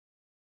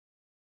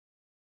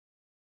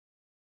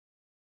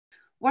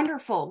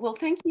Wonderful. Well,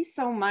 thank you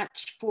so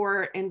much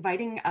for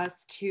inviting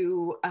us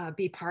to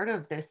be part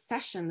of this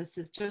session. This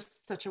is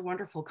just such a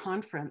wonderful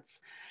conference.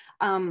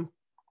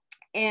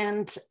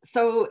 And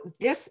so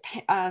this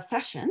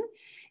session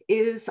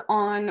is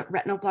on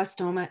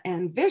retinoblastoma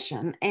and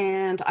vision.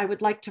 And I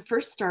would like to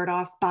first start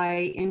off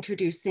by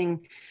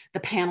introducing the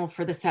panel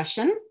for the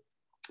session.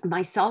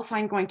 Myself,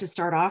 I'm going to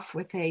start off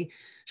with a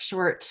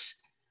short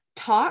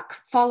talk,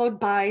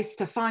 followed by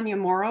Stefania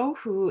Moro,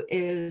 who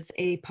is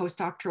a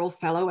postdoctoral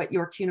fellow at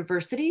York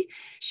University.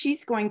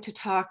 She's going to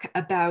talk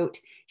about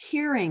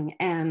hearing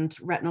and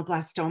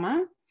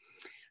retinoblastoma,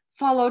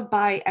 followed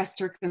by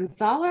Esther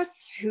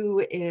Gonzalez, who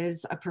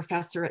is a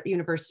professor at the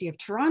University of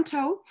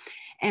Toronto,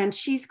 and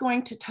she's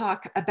going to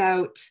talk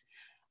about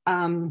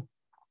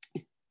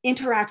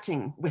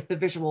interacting with the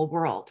visual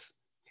world.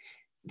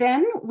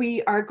 Then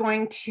we are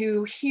going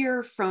to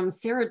hear from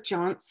Sarah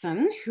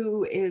Johnson,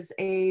 who is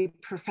a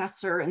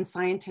professor and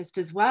scientist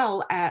as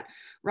well at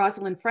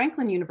Rosalind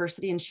Franklin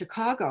University in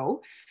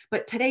Chicago.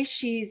 But today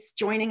she's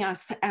joining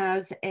us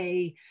as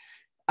a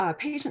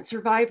patient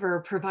survivor,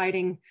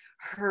 providing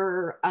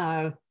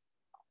her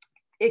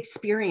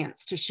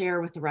experience to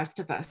share with the rest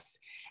of us.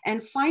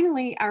 And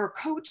finally, our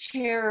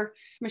co-chair,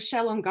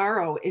 Michel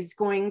Ongaro, is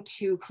going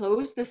to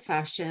close the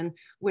session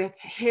with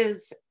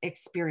his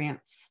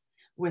experience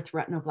with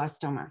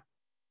retinoblastoma.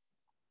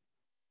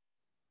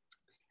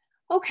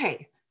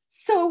 Okay,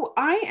 so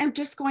I am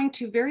just going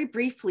to very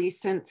briefly,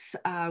 since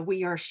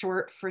we are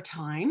short for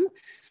time,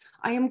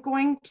 I am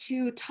going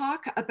to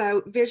talk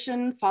about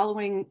vision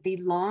following the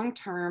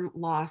long-term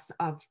loss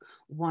of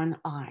one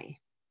eye.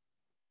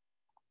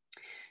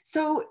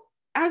 So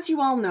as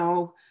you all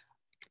know,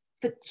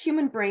 the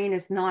human brain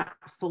is not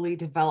fully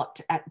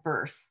developed at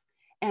birth,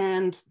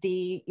 and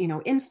the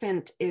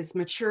infant is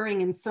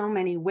maturing in so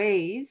many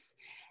ways.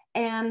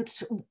 And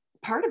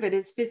part of it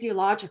is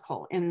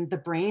physiological, and the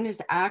brain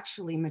is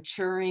actually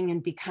maturing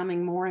and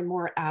becoming more and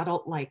more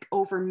adult-like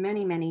over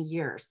many, many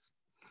years.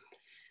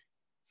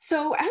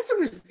 So as a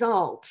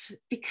result,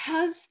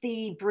 because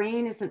the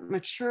brain isn't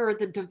mature,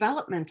 the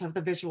development of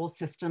the visual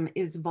system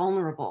is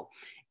vulnerable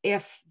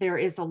if there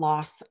is a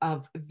loss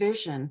of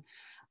vision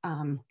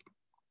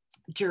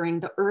during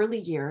the early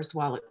years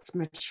while it's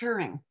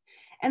maturing.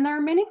 And there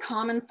are many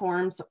common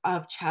forms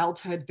of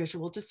childhood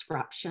visual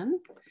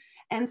disruption.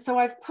 And so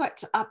I've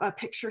put up a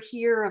picture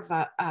here of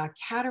a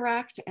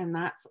cataract, and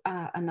that's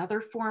another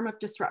form of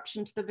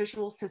disruption to the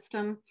visual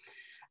system.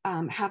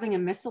 Having a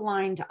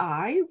misaligned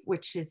eye,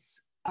 which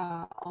is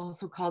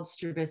also called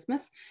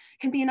strabismus,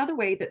 can be another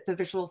way that the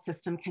visual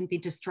system can be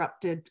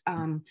disrupted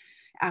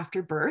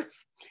after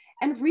birth.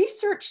 And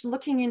research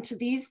looking into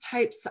these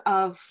types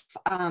of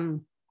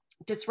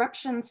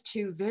disruptions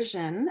to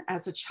vision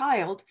as a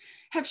child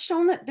have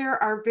shown that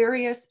there are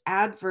various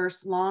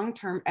adverse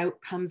long-term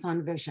outcomes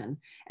on vision.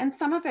 And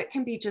some of it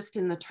can be just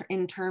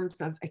in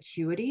terms of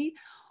acuity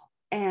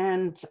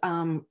and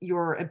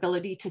your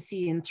ability to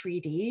see in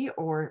 3D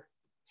or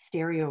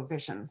stereo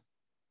vision.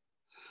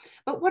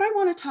 But what I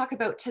want to talk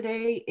about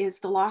today is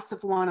the loss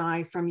of one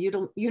eye from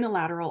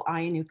unilateral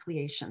eye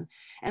enucleation.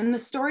 And the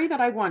story that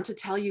I want to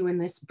tell you in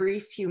this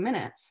brief few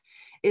minutes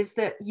is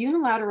that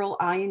unilateral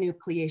eye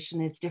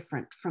enucleation is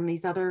different from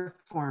these other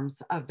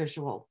forms of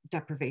visual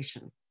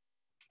deprivation.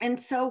 And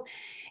so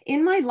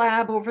in my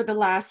lab over the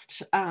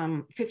last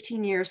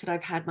 15 years that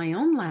I've had my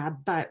own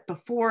lab, but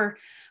before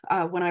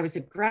when I was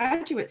a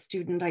graduate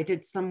student, I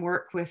did some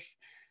work with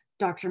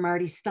Dr.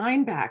 Marty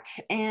Steinbach.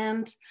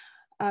 And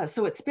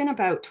so it's been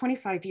about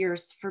 25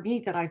 years for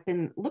me that I've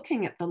been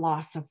looking at the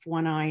loss of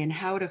one eye and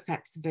how it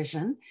affects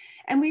vision.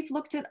 And we've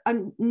looked at a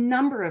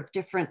number of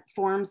different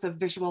forms of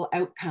visual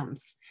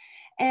outcomes.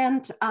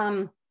 And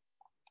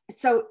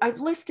so I've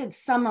listed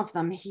some of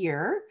them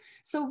here.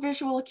 So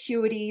visual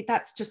acuity,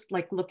 that's just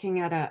like looking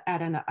at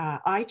an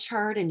eye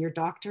chart in your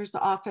doctor's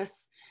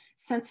office.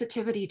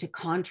 Sensitivity to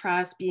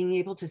contrast, being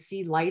able to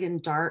see light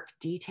and dark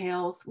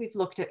details. We've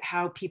looked at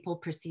how people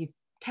perceive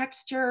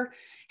texture,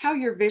 how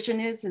your vision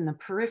is in the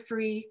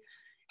periphery,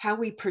 how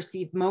we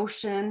perceive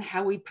motion,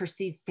 how we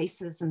perceive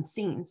faces and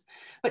scenes.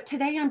 But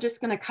today I'm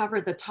just going to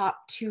cover the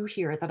top two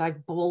here that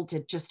I've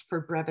bolded just for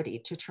brevity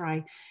to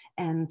try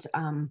and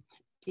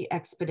be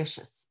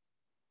expeditious.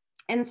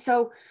 And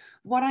so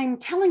what I'm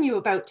telling you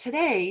about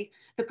today,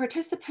 the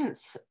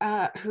participants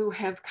who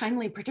have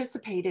kindly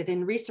participated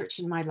in research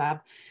in my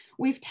lab,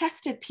 we've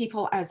tested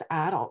people as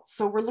adults.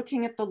 So we're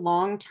looking at the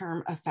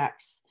long-term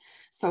effects.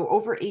 So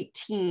over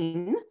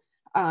 18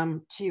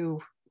 to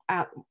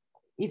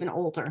even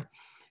older.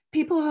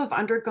 People who have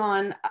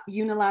undergone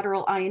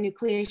unilateral eye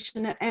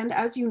enucleation, and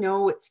as you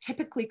know, it's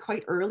typically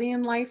quite early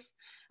in life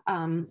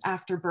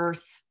after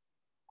birth,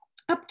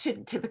 up to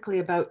typically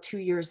about 2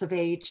 years of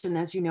age. And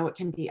as you know, it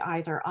can be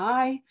either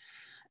eye.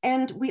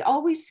 And we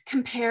always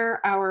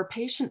compare our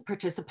patient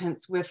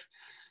participants with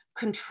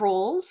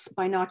controls,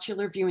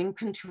 binocular viewing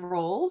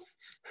controls,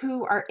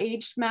 who are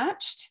age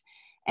matched.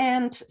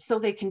 And so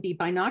they can be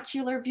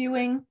binocular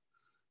viewing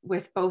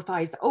with both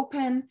eyes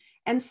open,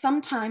 And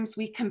sometimes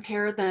we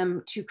compare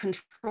them to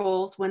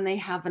controls when they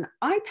have an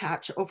eye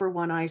patch over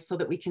one eye so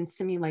that we can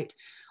simulate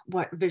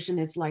what vision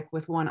is like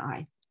with one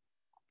eye.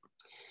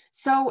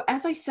 So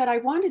as I said, I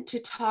wanted to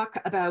talk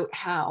about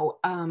how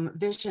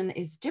vision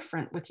is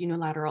different with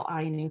unilateral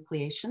eye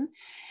enucleation.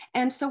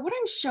 And so what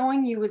I'm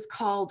showing you is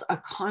called a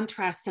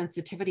contrast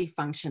sensitivity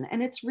function.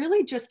 And it's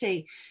really just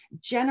a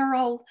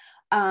general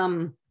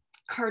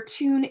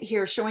cartoon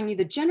here showing you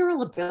the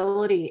general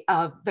ability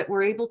that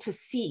we're able to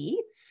see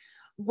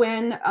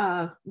when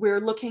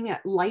we're looking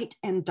at light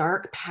and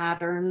dark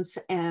patterns.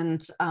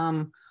 And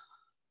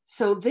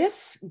so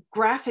this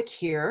graphic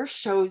here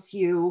shows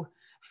you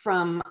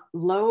from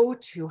low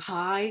to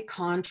high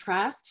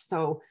contrast.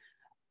 So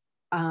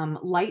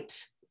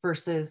light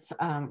versus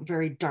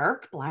very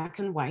dark, black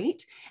and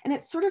white. And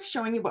it's sort of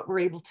showing you what we're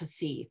able to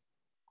see.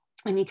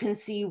 And you can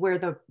see where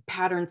the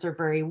patterns are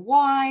very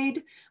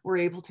wide, we're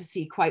able to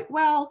see quite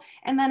well.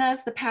 And then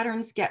as the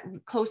patterns get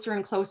closer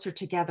and closer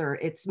together,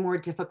 it's more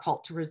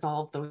difficult to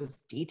resolve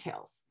those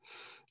details.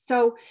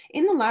 So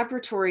in the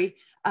laboratory,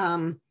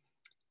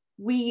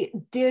 we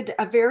did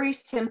a very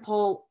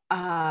simple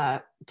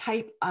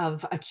type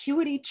of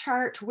acuity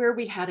chart where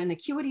we had an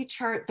acuity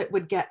chart that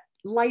would get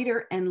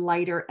lighter and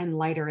lighter and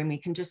lighter, and we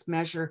can just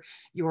measure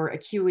your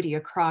acuity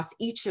across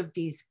each of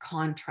these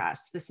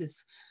contrasts. This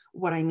is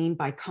what I mean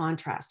by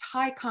contrast,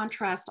 high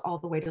contrast all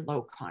the way to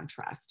low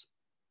contrast.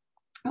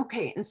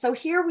 Okay, and so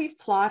here we've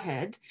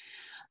plotted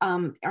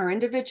our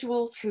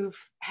individuals who've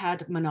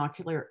had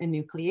monocular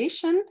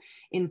enucleation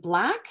in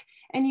black,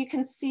 and you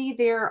can see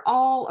they're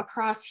all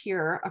across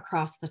here,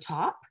 across the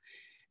top.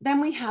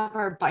 Then we have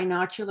our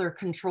binocular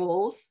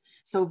controls,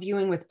 so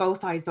viewing with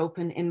both eyes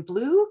open in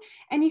blue,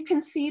 and you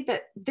can see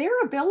that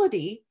their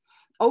ability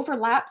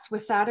overlaps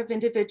with that of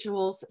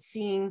individuals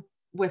seeing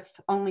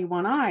with only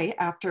one eye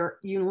after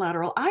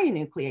unilateral eye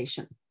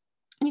enucleation.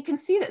 And you can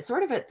see that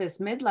sort of at this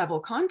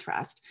mid-level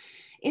contrast,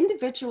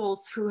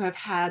 individuals who have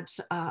had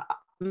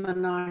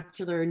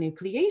monocular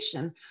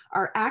enucleation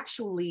are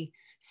actually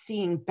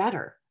seeing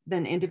better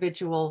than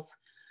individuals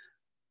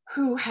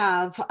who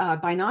have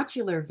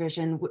binocular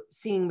vision,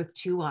 seeing with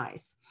two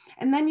eyes.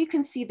 And then you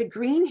can see the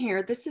green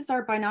here. This is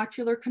our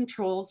binocular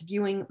controls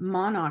viewing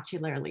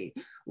monocularly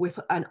with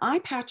an eye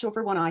patch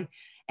over one eye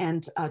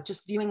and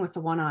just viewing with the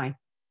one eye.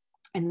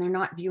 And they're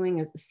not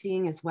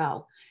seeing as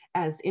well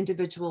as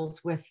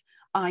individuals with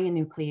eye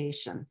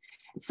enucleation.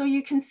 And so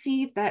you can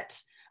see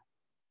that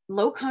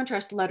low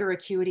contrast letter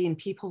acuity in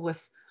people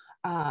with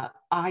eye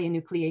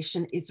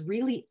enucleation is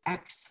really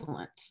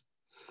excellent.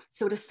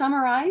 So to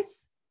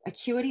summarize,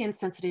 acuity and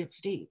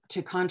sensitivity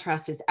to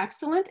contrast is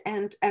excellent.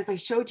 And as I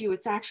showed you,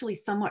 it's actually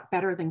somewhat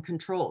better than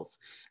controls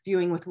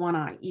viewing with one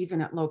eye, even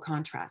at low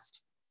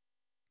contrast.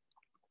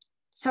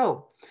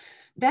 So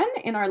then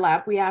in our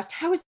lab, we asked,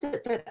 how is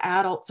it that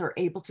adults are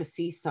able to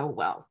see so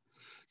well?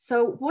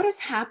 So what has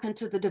happened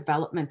to the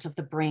development of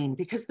the brain?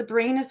 Because the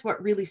brain is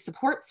what really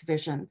supports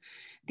vision.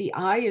 The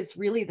eye is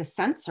really the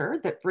sensor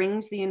that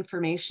brings the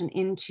information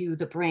into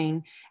the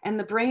brain, and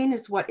the brain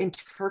is what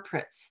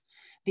interprets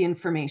the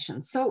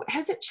information. So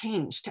has it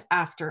changed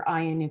after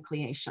eye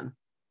enucleation?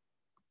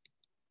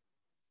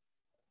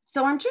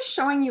 So I'm just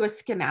showing you a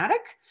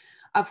schematic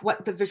of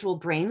what the visual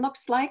brain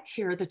looks like.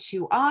 Here are the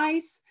two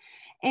eyes.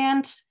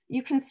 And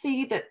you can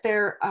see that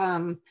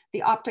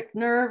the optic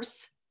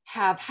nerves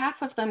have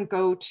half of them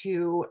go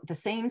to the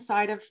same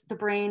side of the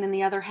brain and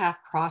the other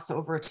half cross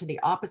over to the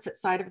opposite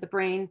side of the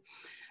brain.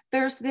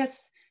 There's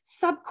this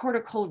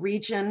subcortical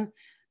region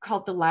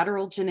called the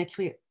lateral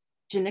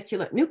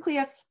geniculate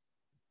nucleus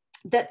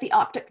that the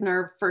optic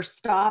nerve first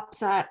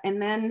stops at,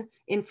 and then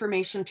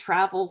information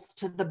travels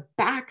to the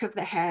back of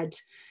the head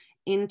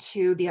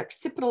into the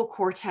occipital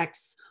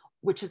cortex,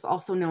 which is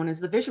also known as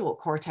the visual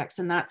cortex,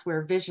 and that's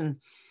where vision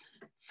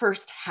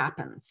first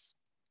happens.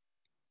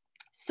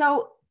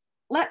 So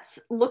let's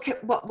look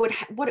at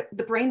what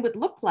the brain would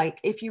look like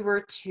if you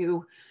were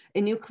to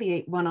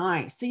enucleate one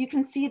eye. So you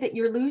can see that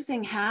you're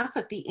losing half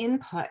of the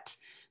input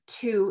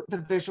to the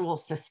visual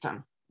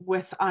system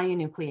with eye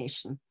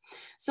enucleation.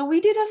 So we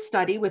did a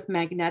study with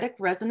magnetic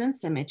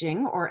resonance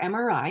imaging, or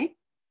MRI,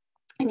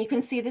 and you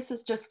can see this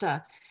is just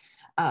a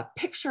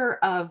picture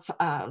of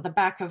the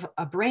back of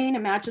a brain.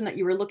 Imagine that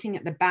you were looking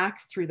at the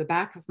back through the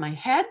back of my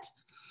head.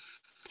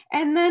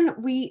 And then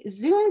we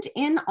zoomed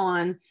in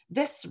on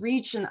this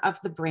region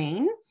of the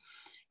brain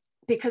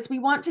because we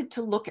wanted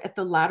to look at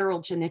the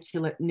lateral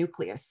geniculate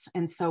nucleus.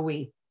 And so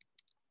we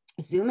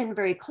zoom in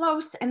very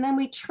close, and then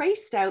we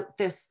traced out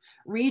this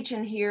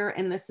region here,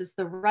 and this is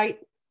the right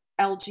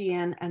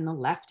LGN and the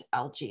left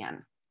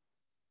LGN.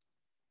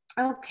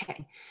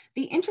 Okay,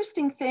 the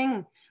interesting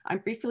thing I'm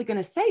briefly going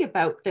to say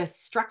about this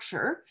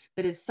structure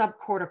that is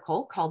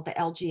subcortical called the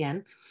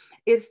LGN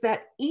is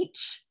that it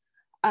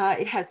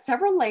has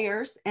several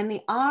layers, and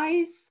the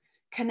eyes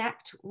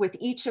connect with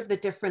each of the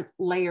different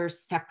layers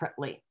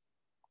separately.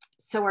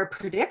 So our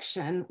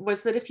prediction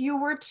was that if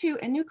you were to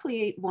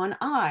enucleate one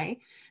eye,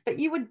 that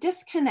you would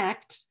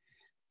disconnect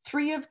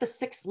 3 of the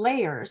 6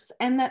 layers,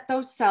 and that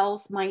those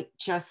cells might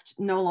just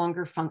no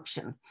longer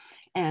function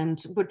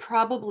and would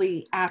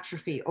probably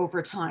atrophy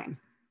over time.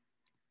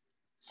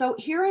 So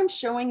here I'm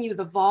showing you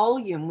the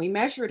volume. We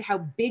measured how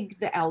big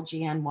the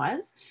LGN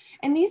was,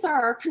 and these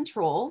are our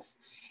controls.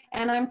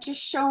 And I'm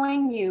just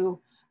showing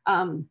you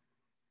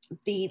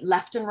the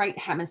left and right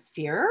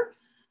hemisphere.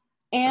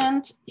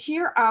 And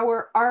here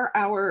are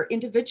our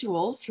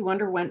individuals who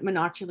underwent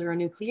monocular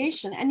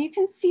enucleation. And you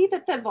can see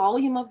that the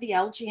volume of the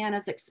LGN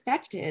as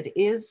expected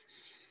is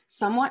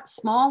somewhat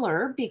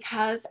smaller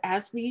because,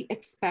 as we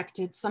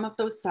expected, some of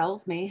those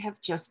cells may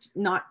have just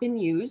not been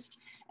used.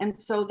 And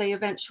so they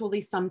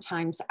eventually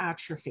sometimes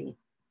atrophy.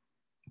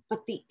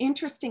 But the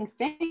interesting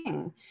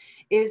thing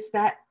is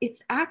that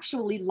it's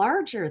actually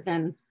larger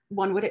than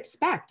one would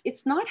expect.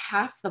 It's not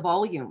half the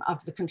volume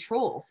of the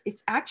controls.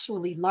 It's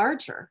actually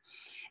larger.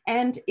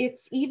 And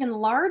it's even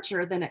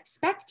larger than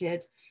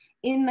expected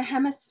in the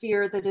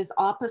hemisphere that is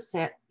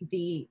opposite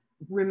the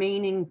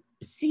remaining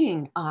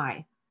seeing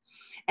eye.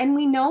 And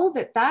we know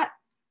that that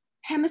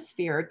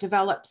hemisphere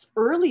develops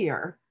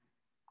earlier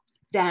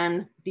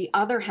than the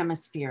other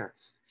hemisphere.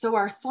 So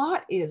our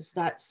thought is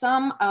that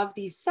some of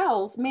these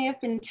cells may have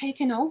been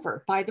taken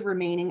over by the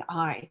remaining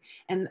eye,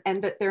 and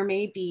that there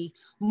may be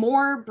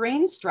more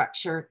brain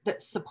structure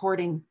that's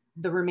supporting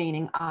the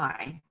remaining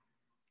eye.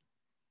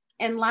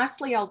 And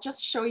lastly, I'll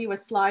just show you a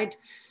slide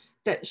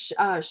that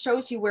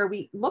shows you where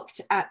we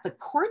looked at the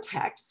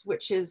cortex,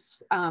 which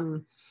is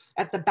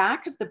at the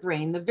back of the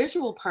brain, the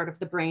visual part of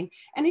the brain.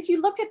 And if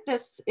you look at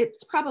this,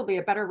 it's probably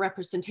a better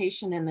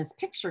representation in this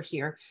picture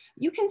here.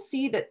 You can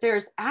see that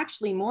there's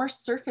actually more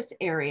surface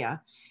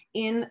area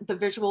in the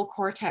visual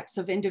cortex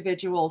of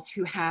individuals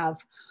who have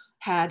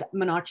had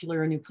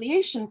monocular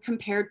enucleation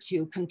compared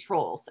to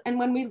controls. And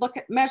when we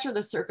measure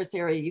the surface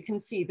area, you can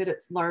see that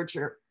it's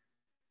larger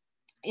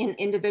in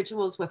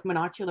individuals with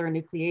monocular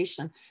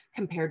enucleation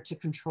compared to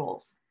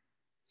controls.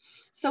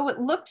 So it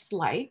looks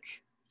like,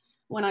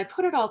 when I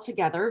put it all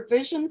together,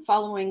 vision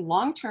following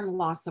long-term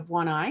loss of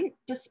one eye,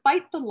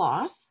 despite the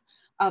loss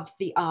of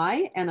the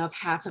eye and of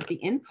half of the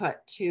input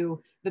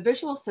to the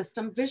visual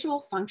system, visual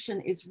function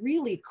is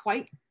really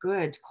quite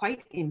good,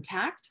 quite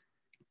intact.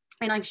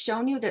 And I've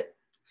shown you that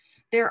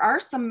there are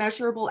some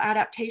measurable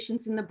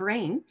adaptations in the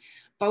brain,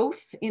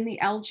 both in the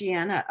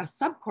LGN at a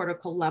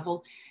subcortical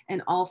level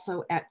and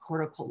also at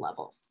cortical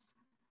levels.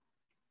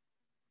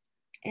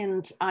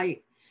 And I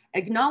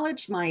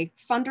acknowledge my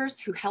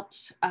funders who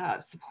helped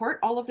support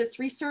all of this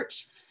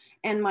research,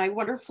 and my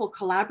wonderful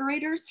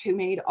collaborators who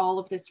made all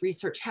of this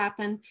research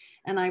happen.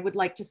 And I would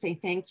like to say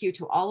thank you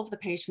to all of the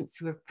patients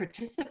who have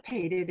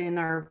participated in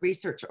our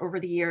research over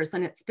the years.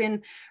 And it's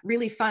been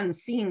really fun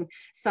seeing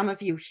some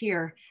of you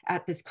here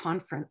at this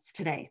conference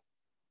today.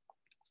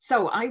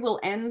 So I will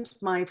end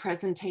my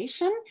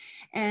presentation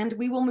and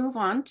we will move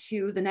on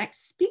to the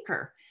next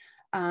speaker,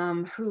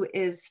 who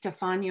is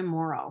Stefania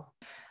Morrow.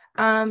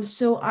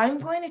 So I'm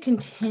going to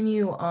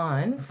continue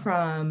on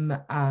from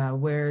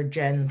where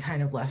Jen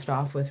kind of left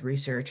off with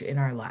research in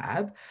our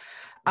lab,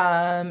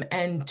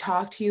 and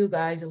talk to you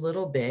guys a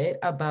little bit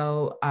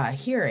about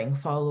hearing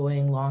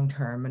following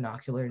long-term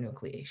monocular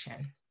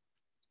enucleation.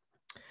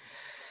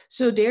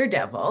 So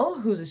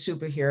Daredevil, who's a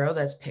superhero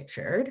that's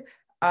pictured,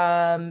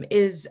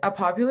 is a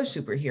popular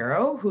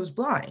superhero who's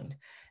blind.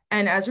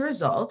 And as a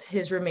result,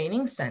 his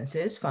remaining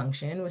senses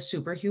function with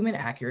superhuman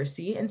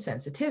accuracy and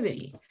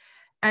sensitivity.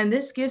 And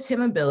this gives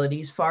him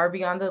abilities far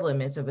beyond the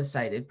limits of a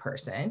sighted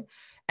person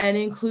and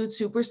includes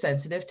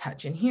supersensitive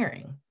touch and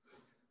hearing.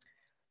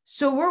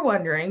 So we're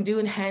wondering, do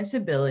enhanced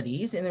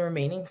abilities in the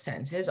remaining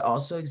senses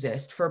also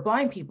exist for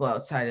blind people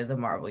outside of the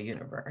Marvel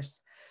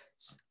universe?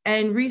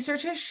 And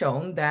research has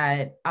shown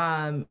that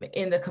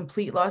in the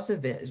complete loss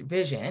of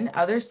vision,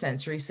 other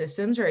sensory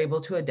systems are able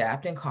to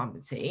adapt and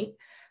compensate.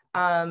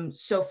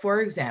 So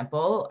for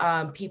example,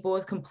 people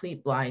with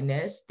complete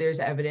blindness, there's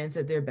evidence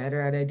that they're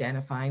better at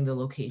identifying the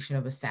location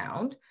of a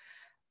sound.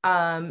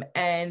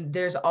 And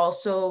there's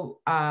also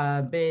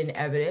been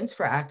evidence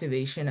for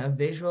activation of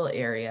visual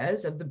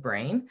areas of the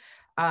brain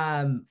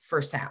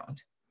for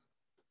sound.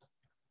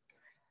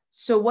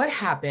 So what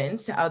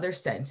happens to other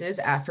senses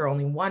after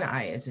only one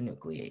eye is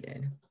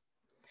enucleated?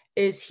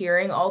 Is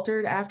hearing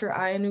altered after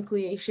eye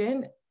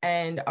enucleation?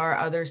 And are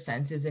other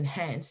senses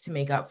enhanced to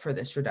make up for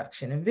this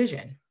reduction in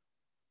vision?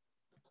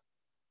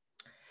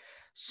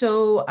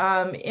 So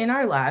in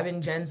our lab,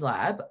 in Jen's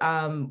lab,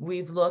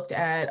 we've looked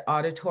at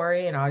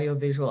auditory and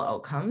audiovisual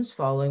outcomes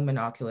following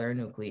monocular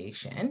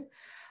enucleation.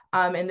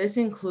 And this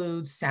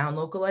includes sound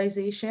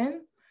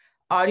localization,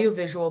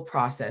 audiovisual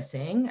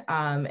processing,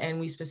 and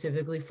we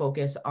specifically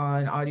focus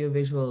on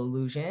audiovisual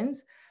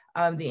illusions,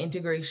 the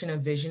integration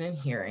of vision and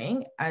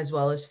hearing, as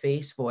well as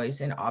face,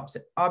 voice, and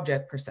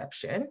object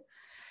perception,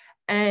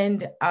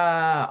 and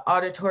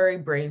auditory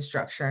brain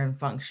structure and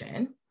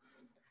function.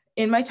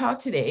 In my talk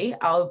today,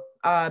 I'll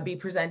be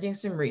presenting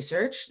some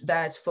research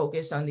that's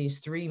focused on these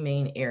three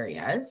main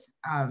areas: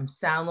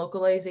 sound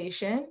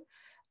localization,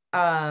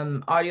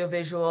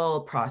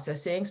 audiovisual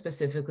processing,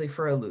 specifically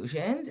for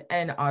illusions,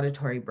 and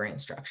auditory brain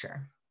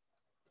structure.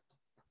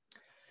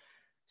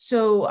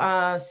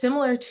 So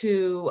similar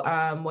to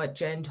what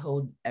Jen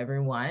told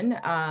everyone,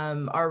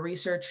 our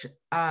research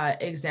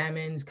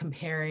examines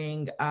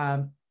comparing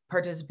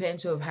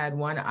participants who have had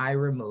one eye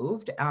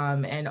removed,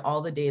 and all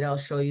the data I'll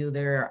show you,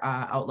 they're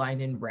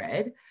outlined in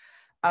red,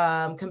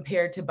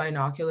 compared to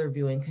binocular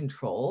viewing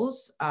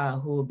controls,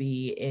 who will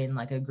be in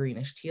like a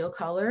greenish teal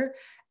color,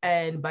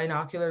 and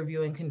binocular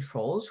viewing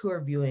controls who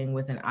are viewing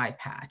with an eye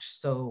patch.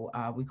 So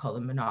we call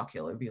them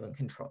monocular viewing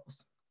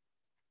controls.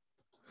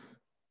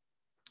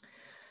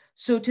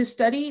 So to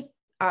study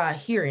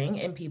hearing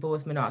in people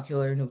with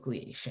monocular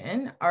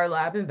enucleation, our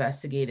lab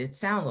investigated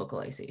sound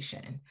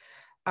localization.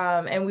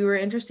 And we were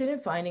interested in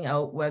finding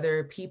out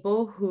whether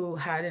people who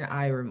had an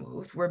eye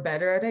removed were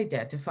better at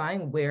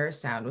identifying where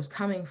sound was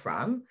coming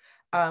from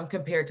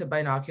compared to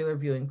binocular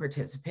viewing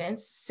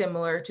participants,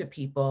 similar to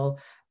people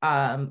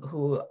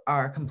who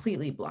are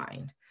completely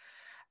blind.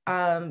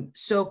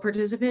 So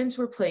participants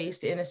were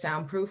placed in a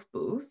soundproof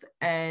booth,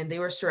 and they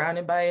were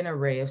surrounded by an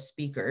array of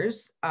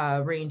speakers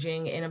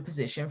ranging in a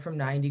position from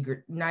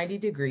 90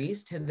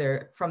 degrees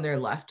to from their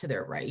left to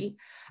their right.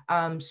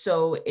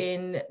 So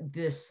in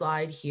this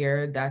slide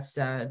here, that's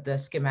the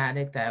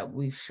schematic that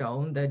we've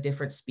shown, the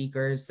different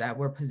speakers that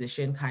were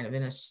positioned kind of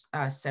in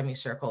a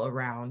semicircle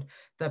around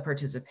the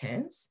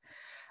participants.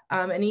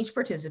 And each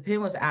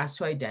participant was asked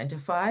to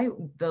identify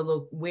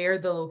where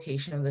the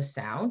location of the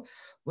sound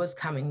was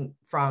coming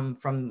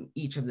from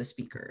each of the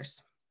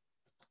speakers.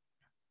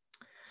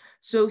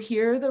 So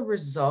here are the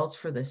results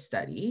for the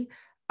study.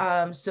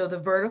 So the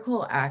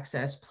vertical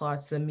axis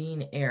plots the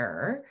mean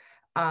error,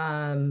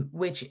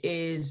 which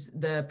is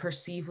the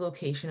perceived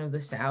location of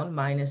the sound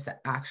minus the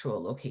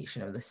actual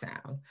location of the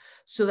sound.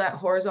 So that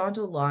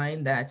horizontal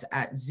line that's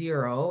at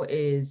 0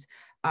 is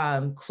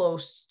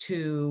close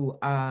to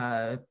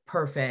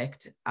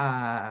perfect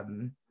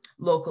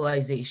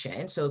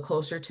localization. So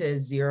closer to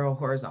 0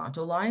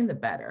 horizontal line, the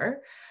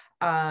better.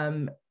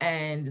 And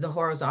the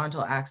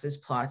horizontal axis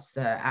plots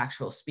the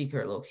actual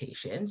speaker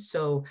location.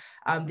 So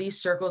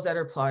these circles that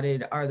are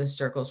plotted are the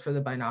circles for the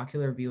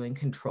binocular viewing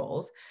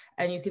controls.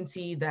 And you can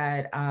see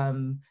that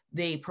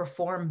they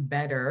perform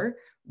better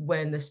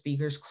when the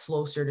speaker's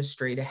closer to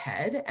straight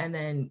ahead, and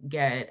then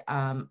get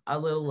a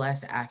little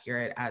less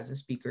accurate as the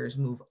speakers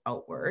move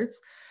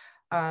outwards.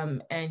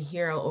 And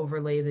here I'll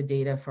overlay the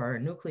data for our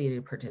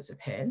enucleated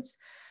participants.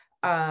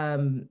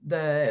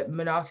 The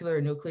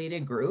monocular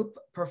enucleated group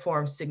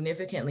performs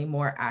significantly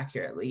more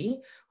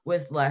accurately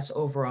with less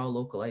overall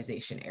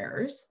localization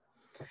errors.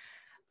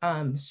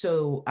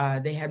 So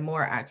they had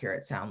more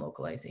accurate sound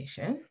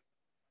localization.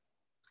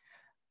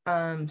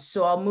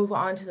 So I'll move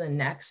on to the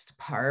next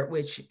part,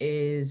 which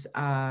is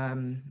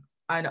an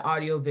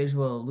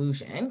audiovisual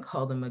illusion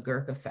called the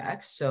McGurk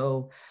effect.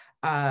 So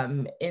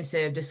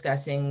instead of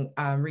discussing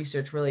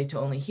research related to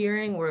only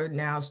hearing, we're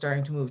now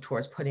starting to move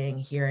towards putting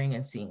hearing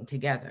and seeing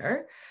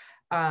together.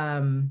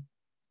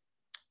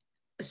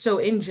 So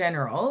in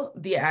general,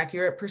 the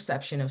accurate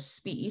perception of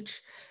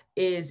speech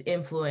is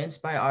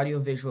influenced by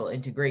audiovisual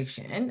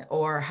integration,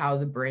 or how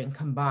the brain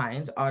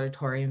combines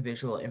auditory and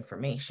visual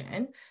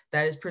information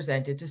that is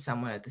presented to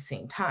someone at the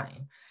same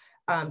time.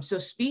 So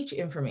speech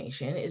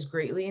information is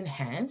greatly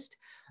enhanced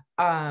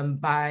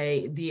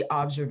by the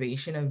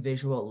observation of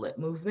visual lip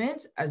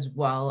movements, as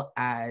well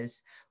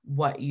as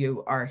what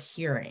you are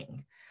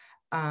hearing.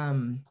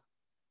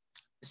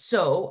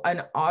 So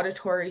an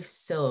auditory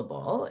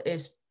syllable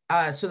is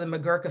so the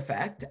McGurk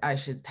effect, I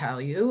should tell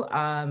you,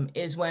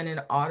 is when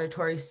an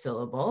auditory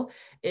syllable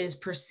is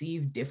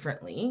perceived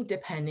differently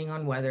depending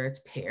on whether it's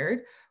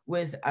paired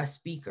with a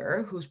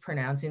speaker who's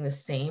pronouncing the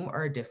same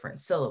or a different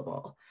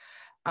syllable.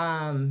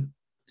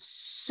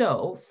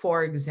 So,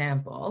 for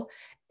example,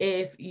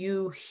 if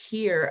you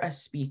hear a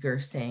speaker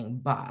saying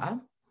ba,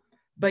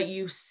 but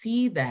you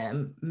see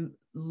them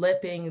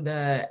lipping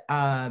the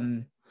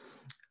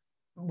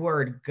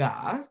word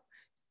ga,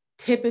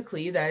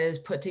 typically that is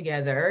put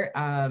together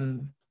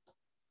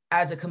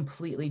as a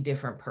completely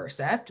different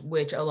percept,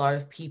 which a lot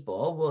of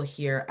people will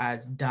hear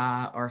as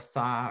da or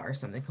tha or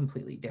something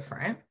completely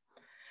different.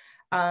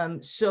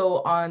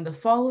 So on the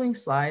following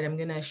slide, I'm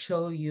going to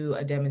show you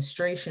a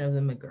demonstration of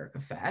the McGurk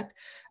effect.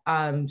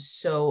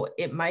 So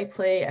it might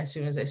play as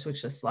soon as I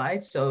switch the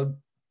slide. So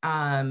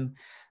I'll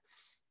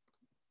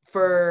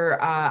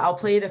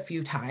play it a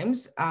few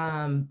times,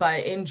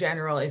 but in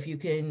general, if you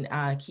can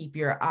keep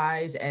your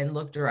eyes and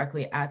look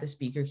directly at the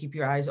speaker, keep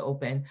your eyes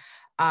open,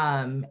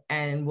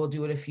 and we'll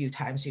do it a few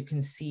times so you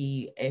can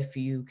see if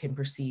you can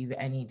perceive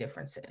any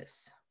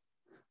differences.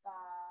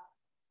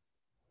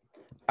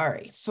 All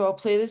right, so I'll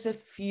play this a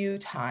few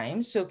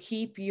times. So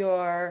keep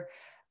your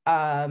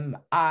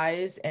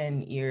eyes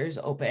and ears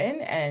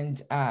open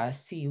and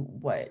see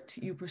what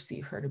you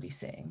perceive her to be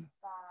saying.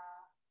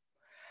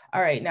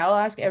 All right, now I'll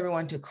ask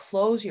everyone to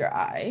close your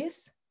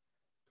eyes.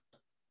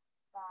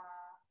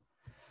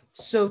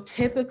 So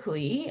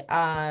typically,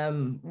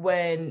 during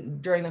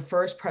the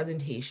first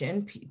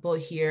presentation, people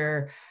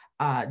hear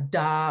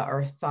da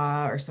or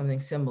tha or something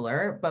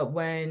similar, but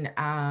when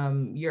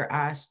you're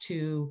asked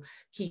to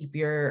keep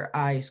your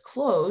eyes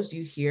closed,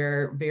 you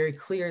hear very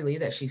clearly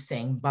that she's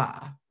saying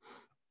ba.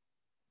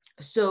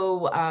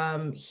 So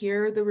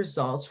here are the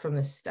results from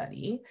the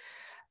study.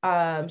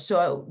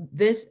 So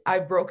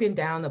I've broken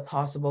down the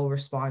possible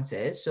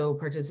responses. So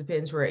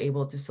participants were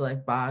able to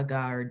select ba,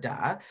 ga, or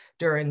da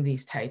during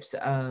these types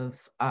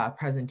of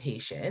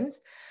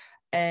presentations.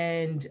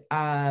 And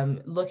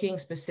looking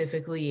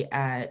specifically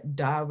at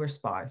da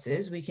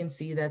responses, we can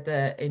see that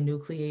the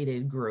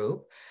enucleated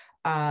group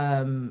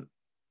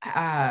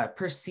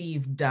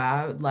perceived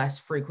da less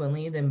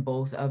frequently than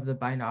both of the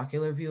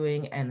binocular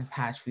viewing and the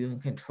patch viewing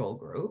control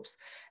groups,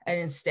 and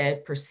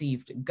instead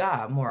perceived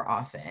ga more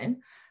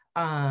often.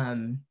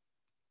 And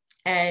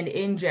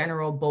in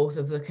general, both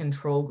of the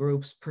control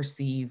groups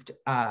perceived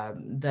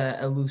the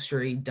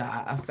illusory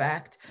da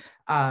effect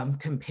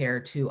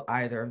compared to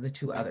either of the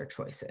two other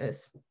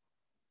choices.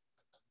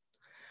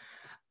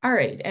 All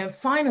right, and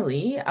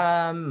finally,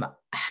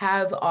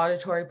 have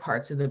auditory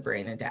parts of the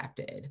brain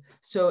adapted?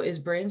 So is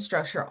brain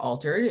structure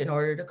altered in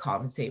order to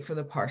compensate for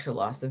the partial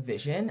loss of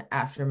vision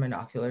after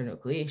monocular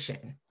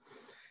enucleation?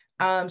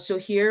 So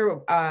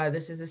here,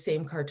 this is the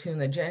same cartoon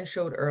that Jen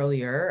showed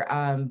earlier,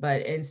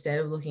 but instead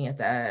of looking at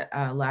the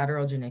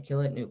lateral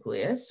geniculate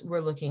nucleus,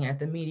 we're looking at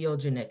the medial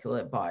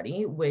geniculate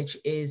body, which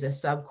is a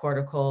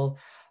subcortical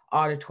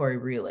auditory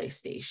relay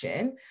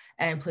station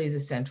and plays a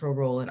central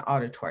role in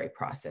auditory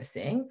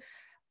processing.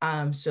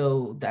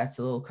 So that's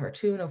a little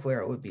cartoon of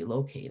where it would be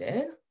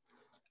located.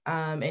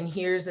 And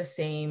here's the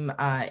same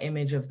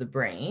image of the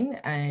brain,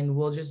 and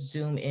we'll just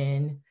zoom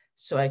in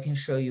so I can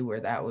show you where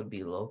that would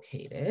be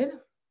located.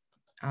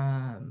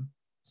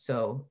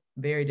 So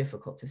very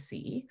difficult to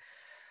see.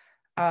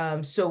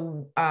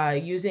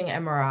 Using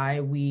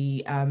MRI,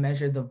 we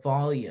measured the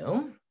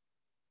volume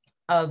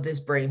of this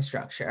brain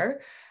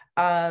structure.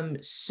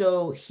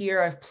 So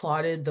here I've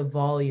plotted the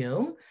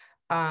volume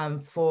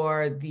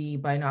for the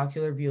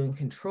binocular viewing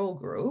control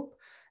group,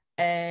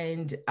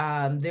 and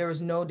there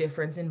was no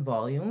difference in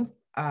volume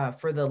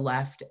for the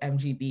left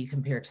MGB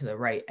compared to the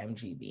right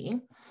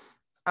MGB.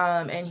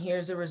 And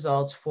here's the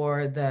results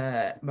for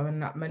the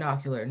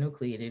monocular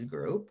enucleated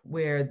group,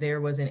 where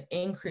there was an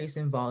increase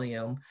in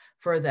volume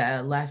for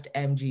the left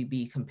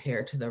MGB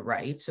compared to the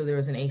right. So there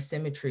was an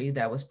asymmetry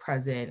that was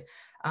present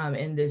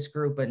in this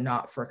group, but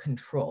not for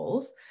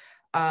controls.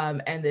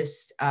 And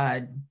this,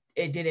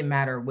 it didn't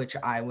matter which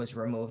eye was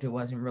removed. It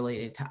wasn't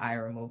related to eye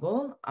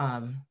removal.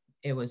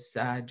 It was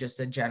just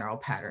a general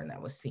pattern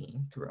that was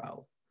seen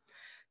throughout.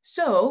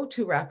 So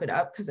to wrap it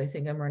up, because I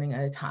think I'm running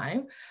out of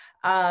time,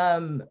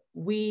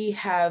 we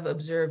have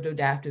observed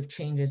adaptive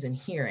changes in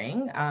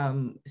hearing,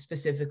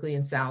 specifically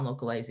in sound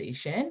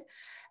localization.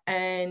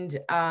 And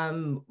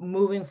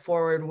moving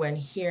forward, when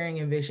hearing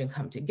and vision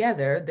come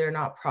together, they're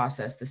not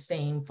processed the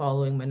same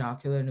following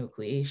monocular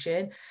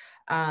enucleation,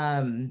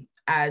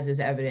 as is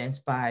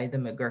evidenced by the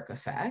McGurk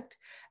effect.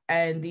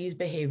 And these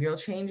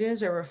behavioral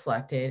changes are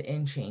reflected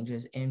in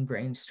changes in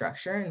brain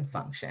structure and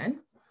function.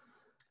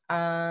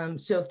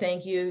 So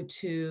thank you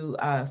to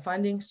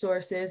funding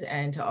sources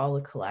and to all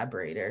the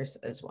collaborators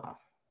as well.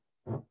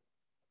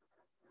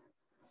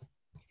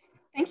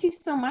 Thank you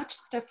so much,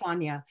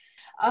 Stefania.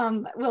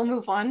 We'll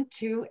move on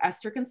to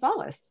Esther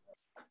Gonzalez.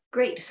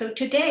 Great. So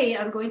today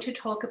I'm going to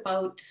talk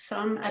about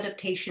some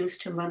adaptations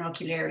to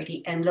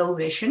monocularity and low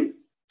vision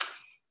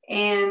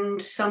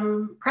and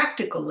some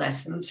practical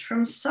lessons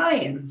from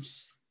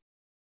science.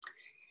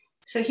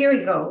 So here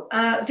we go.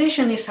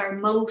 Vision is our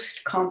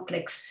most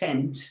complex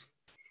sense.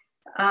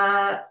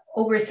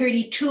 Over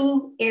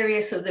 32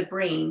 areas of the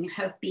brain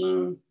have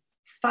been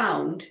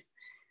found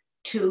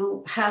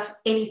to have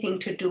anything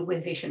to do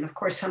with vision. Of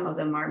course, some of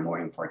them are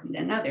more important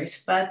than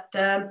others, but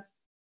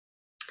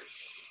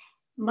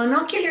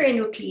monocular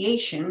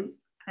enucleation,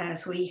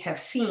 as we have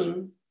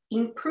seen,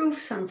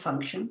 improves some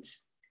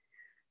functions,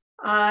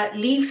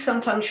 leaves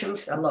some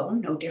functions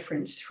alone, no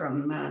difference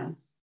from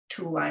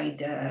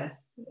two-eyed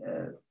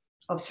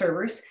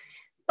observers,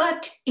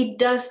 but it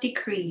does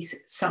decrease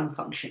some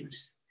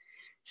functions.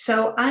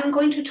 So I'm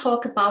going to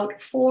talk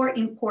about 4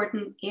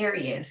 important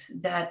areas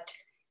that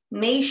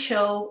may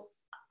show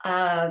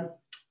a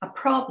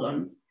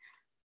problem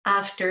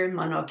after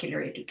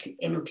monocular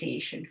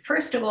enucleation.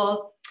 First of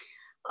all,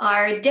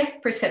 our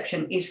depth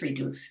perception is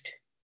reduced.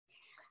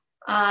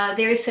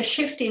 There is a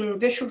shift in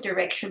visual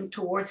direction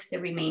towards the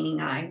remaining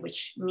eye,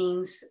 which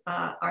means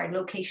our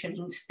location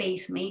in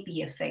space may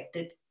be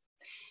affected.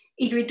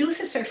 It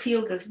reduces our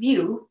field of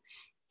view,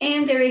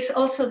 and there is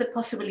also the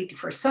possibility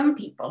for some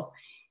people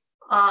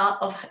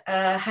of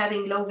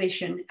having low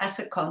vision as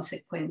a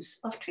consequence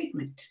of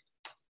treatment.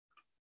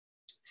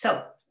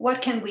 So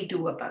what can we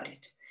do about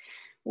it?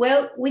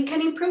 Well, we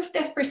can improve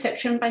depth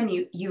perception by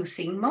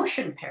using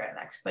motion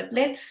parallax, but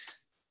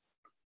let's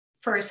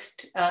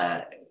first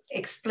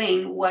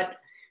explain what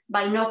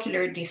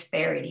binocular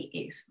disparity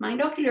is.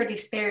 Binocular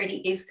disparity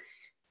is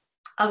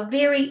a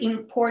very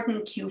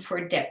important cue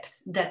for depth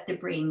that the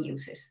brain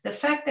uses. The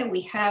fact that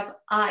we have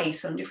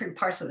eyes on different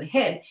parts of the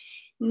head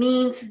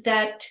means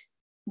that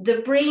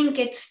the brain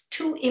gets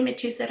two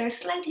images that are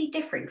slightly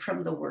different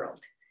from the world.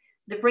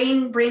 The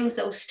brain brings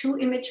those two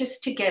images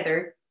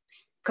together,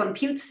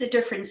 computes the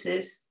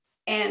differences,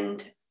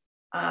 and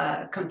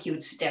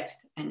computes depth,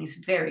 and is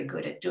very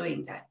good at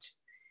doing that.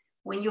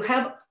 When you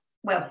have,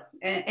 well,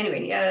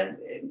 anyway,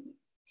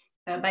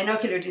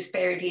 binocular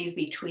disparities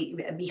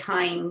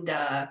behind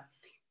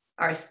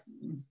our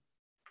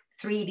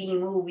 3D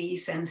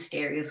movies and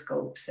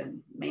stereoscopes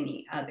and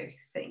many other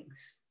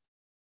things.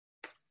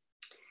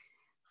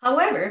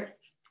 However,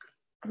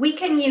 we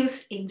can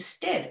use,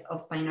 instead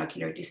of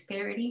binocular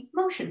disparity,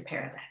 motion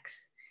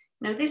parallax.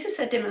 Now, this is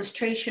a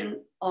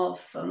demonstration of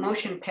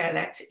motion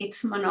parallax.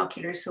 It's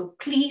monocular, so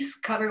please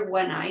cover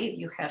one eye if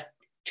you have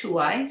two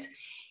eyes,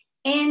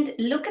 and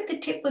look at the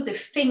tip of the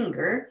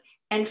finger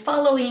and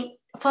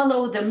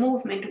follow the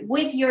movement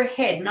with your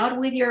head, not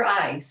with your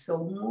eyes.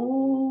 So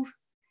move,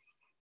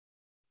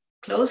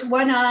 close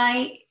one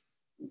eye,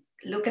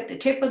 look at the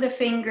tip of the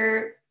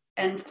finger,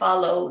 and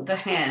follow the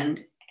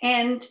hand.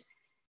 And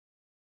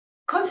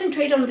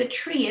concentrate on the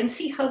tree and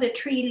see how the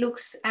tree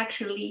looks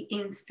actually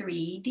in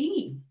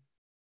 3D.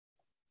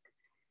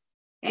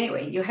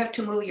 Anyway, you have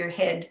to move your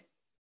head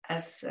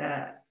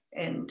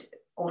and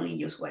only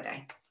use one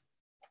eye.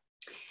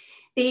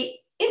 The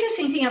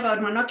interesting thing about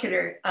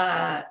monocular,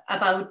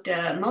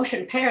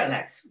 motion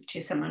parallax, which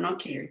is a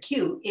monocular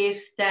cue,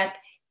 is that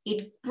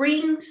it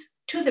brings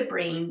to the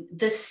brain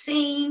the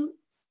same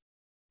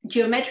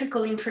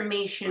geometrical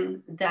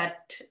information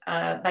that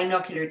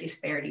binocular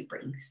disparity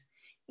brings.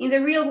 In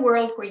the real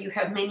world, where you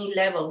have many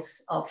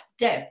levels of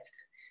depth,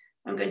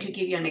 I'm going to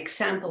give you an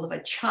example of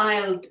a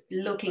child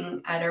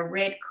looking at a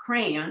red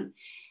crayon.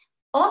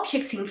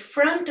 Objects in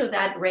front of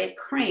that red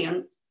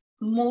crayon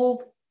move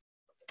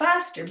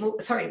faster,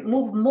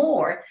 move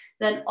more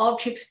than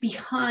objects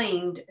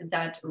behind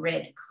that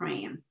red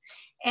crayon.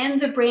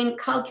 And the brain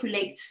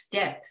calculates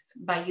depth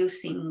by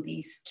using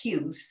these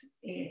cues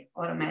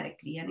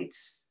automatically. And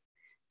it's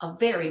a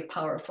very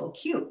powerful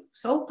cue.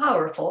 So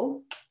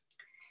powerful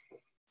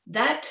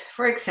that,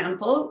 for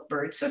example,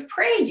 birds of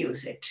prey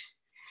use it.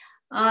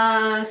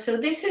 So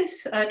this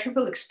is a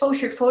triple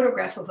exposure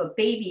photograph of a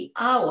baby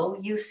owl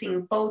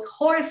using both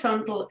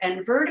horizontal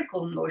and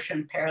vertical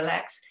motion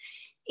parallax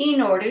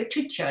in order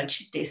to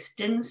judge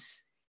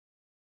distance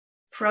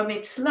from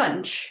its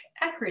lunch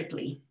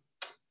accurately.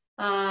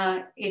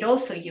 It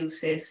also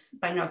uses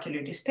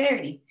binocular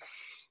disparity.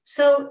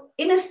 So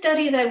in a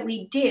study that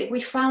we did,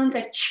 we found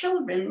that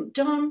children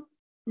don't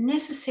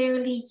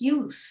necessarily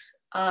use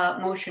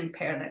motion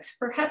parallax.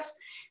 Perhaps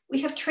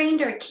we have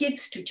trained our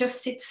kids to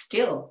just sit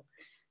still,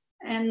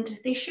 and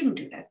they shouldn't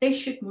do that. They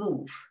should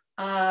move.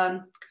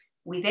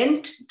 We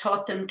then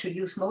taught them to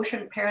use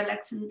motion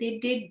parallax, and they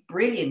did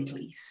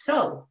brilliantly.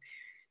 So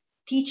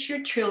teach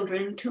your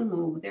children to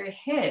move their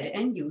head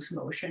and use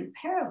motion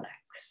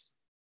parallax.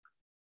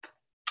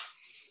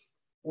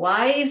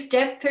 Why is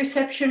depth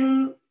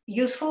perception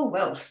useful?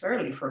 Well,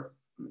 certainly for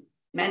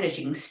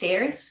managing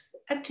stairs,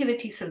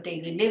 activities of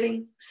daily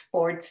living,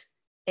 sports,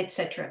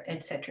 etc.,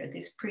 etc.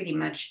 This pretty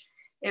much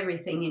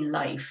everything in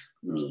life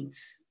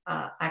needs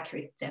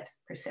accurate depth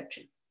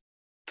perception.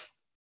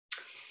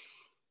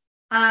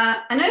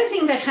 Another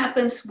thing that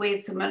happens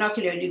with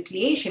monocular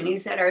enucleation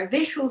is that our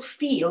visual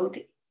field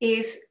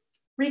is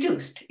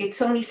reduced.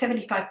 It's only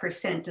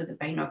 75% of the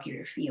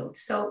binocular field.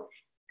 So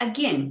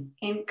again,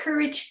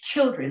 encourage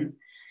children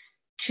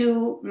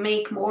to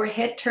make more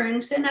head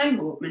turns and eye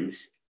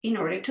movements in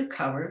order to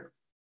cover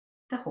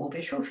the whole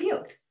visual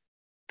field.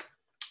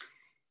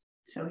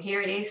 So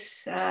here it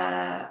is,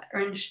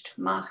 Ernst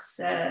Mach's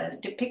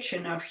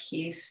depiction of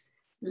his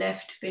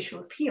left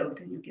visual field,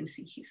 and you can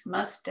see his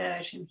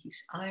mustache and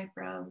his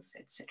eyebrows,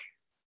 etc.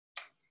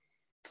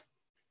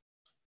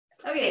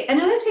 Okay,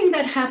 another thing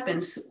that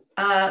happens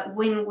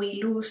when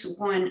we lose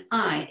one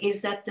eye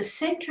is that the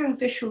center of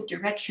visual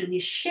direction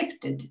is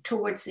shifted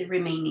towards the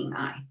remaining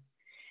eye.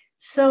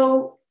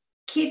 So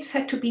kids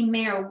have to be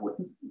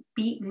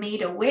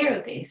made aware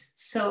of this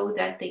so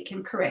that they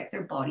can correct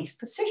their body's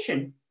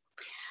position.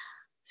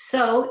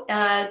 So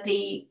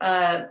the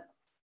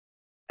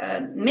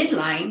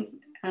midline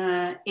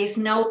is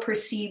now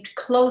perceived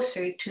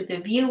closer to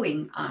the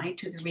viewing eye,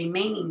 to the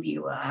remaining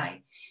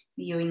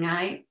viewing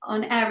eye,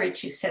 on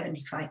average is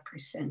 75%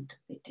 of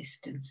the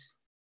distance.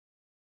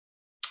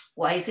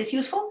 Why is this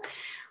useful?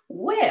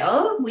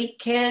 Well, we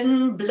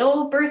can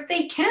blow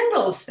birthday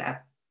candles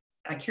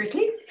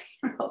accurately,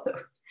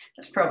 although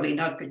that's probably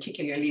not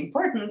particularly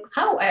important.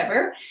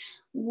 However,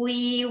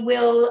 we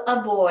will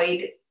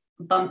avoid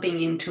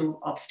bumping into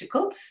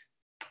obstacles,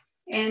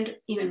 and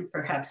even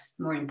perhaps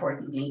more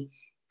importantly,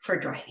 for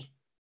driving.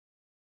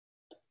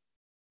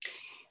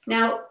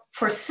 Now,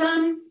 for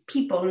some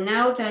people,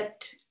 now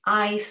that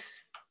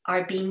eyes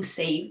are being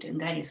saved, and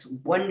that is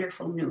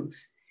wonderful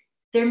news,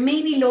 there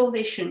may be low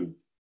vision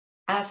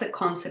as a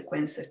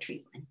consequence of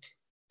treatment.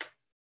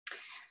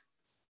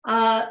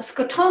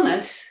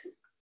 Scotomas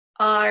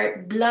are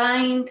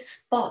blind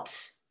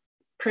spots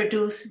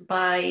produced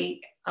by,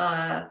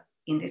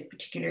 in this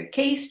particular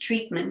case,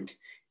 treatment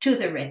to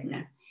the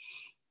retina.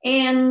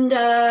 And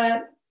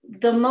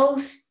the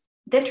most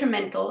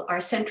detrimental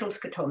are central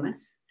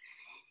scotomas.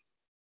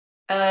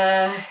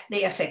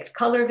 They affect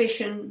color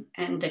vision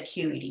and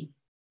acuity.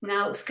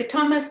 Now,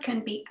 scotomas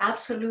can be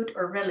absolute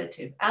or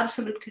relative.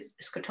 Absolute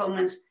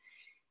scotomas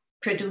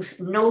produce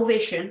no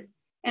vision,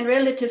 and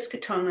relative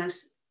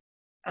scotomas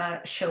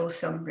show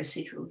some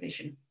residual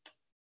vision.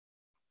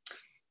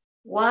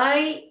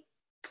 Why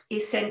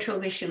is central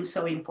vision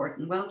so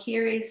important? Well,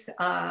 here is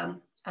a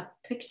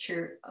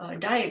picture, a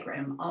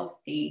diagram of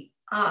the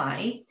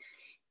eye.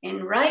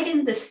 And right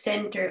in the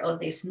center of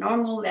this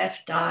normal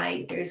left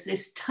eye, there's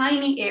this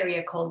tiny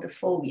area called the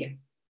fovea.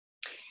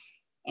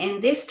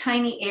 And this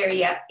tiny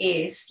area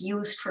is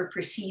used for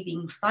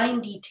perceiving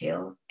fine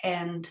detail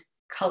and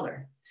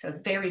color. It's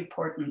a very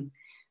important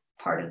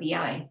part of the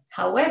eye.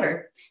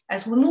 However,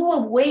 as we move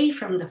away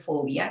from the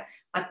fovea,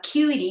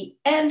 acuity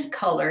and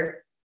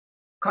color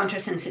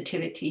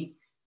contrasensitivity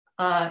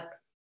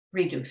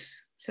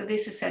reduce. So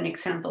this is an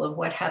example of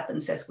what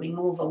happens as we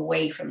move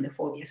away from the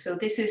fovea. So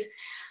this is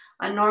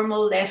a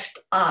normal left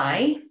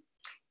eye.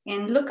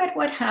 And look at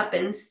what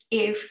happens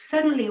if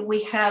suddenly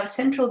we have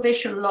central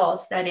vision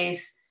loss that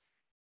is,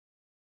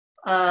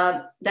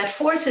 that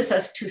forces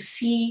us to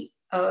see,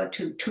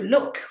 to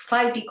look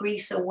 5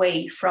 degrees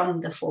away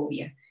from the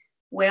fovea.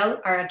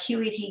 Well, our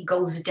acuity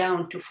goes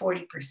down to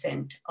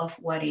 40% of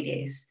what it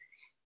is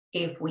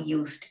if we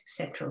used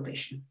central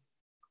vision.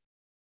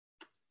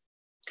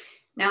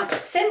 Now,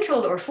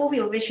 central or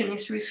foveal vision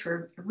is used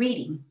for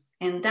reading,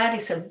 and that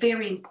is a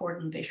very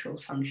important visual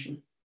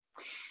function.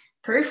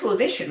 Peripheral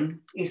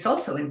vision is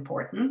also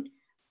important.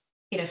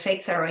 It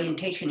affects our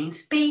orientation in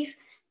space,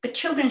 but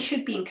children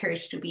should be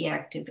encouraged to be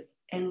active,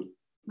 and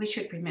we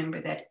should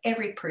remember that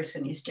every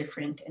person is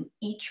different and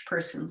each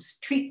person's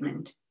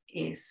treatment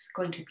is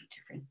going to be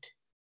different.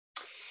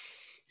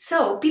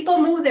 So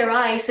people move their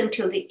eyes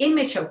until the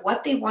image of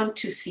what they want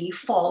to see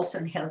falls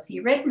on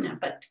healthy retina.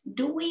 But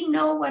do we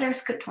know what our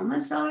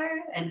scotomas are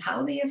and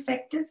how they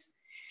affect us?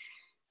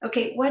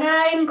 Okay, what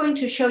I'm going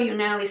to show you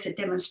now is a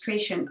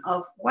demonstration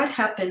of what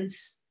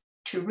happens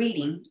to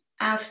reading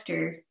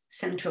after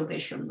central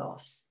vision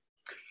loss.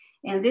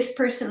 And this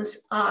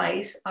person's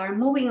eyes are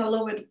moving all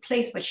over the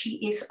place, but she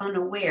is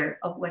unaware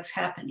of what's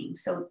happening.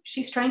 So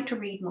she's trying to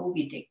read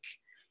Moby Dick.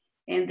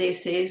 And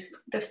this is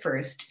the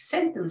first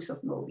sentence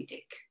of Moby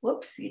Dick.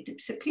 Whoops, it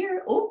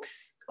disappeared.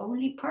 Oops,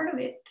 only part of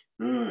it.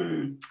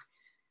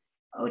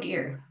 Oh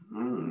dear.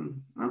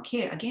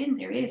 Okay, again,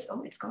 there is.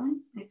 Oh, it's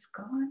gone. It's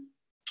gone.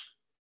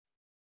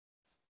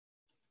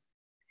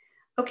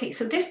 Okay,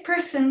 so this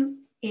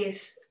person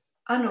is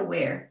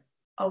unaware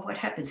of what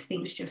happens.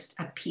 Things just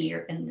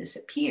appear and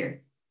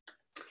disappear.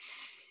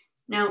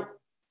 Now,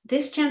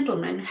 this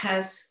gentleman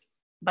has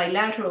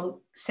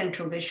bilateral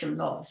central vision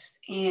loss,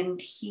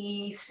 and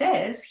he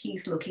says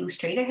he's looking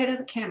straight ahead of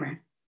the camera,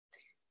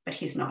 but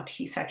he's not.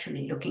 He's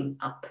actually looking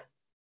up.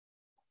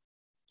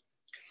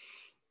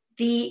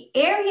 The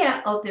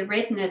area of the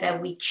retina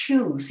that we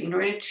choose in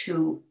order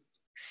to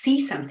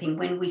see something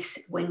when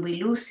we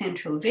lose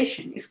central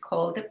vision is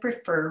called the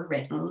preferred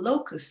retinal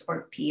locus,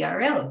 or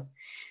PRL.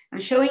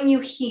 I'm showing you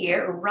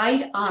here a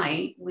right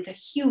eye with a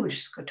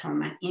huge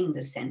scotoma in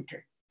the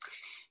center.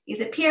 If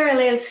the PRL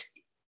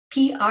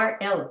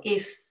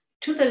is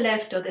to the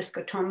left of the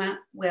scotoma,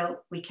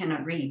 well, we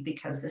cannot read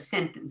because the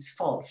sentence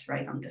falls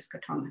right on the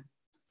scotoma.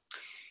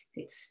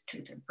 If it's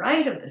to the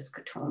right of the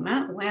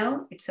scotoma,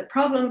 well, it's a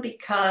problem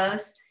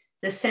because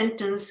the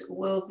sentence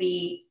will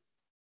be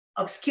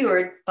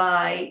obscured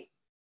by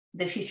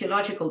the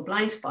physiological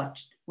blind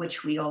spot,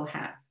 which we all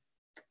have.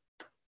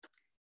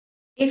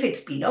 If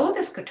it's below the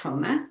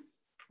scotoma,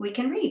 we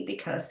can read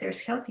because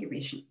there's healthy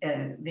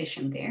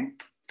vision there.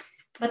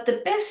 But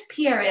the best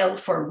PRL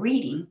for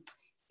reading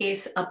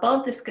is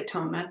above the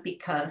scotoma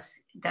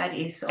because that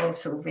is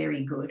also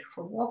very good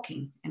for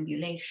walking,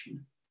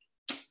 ambulation.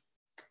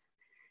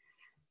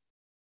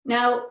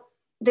 Now,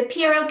 the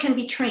PRL can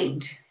be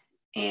trained,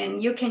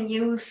 and you can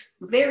use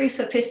very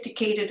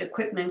sophisticated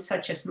equipment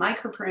such as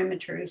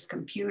microperimeters,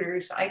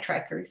 computers, eye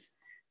trackers,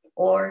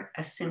 or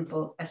as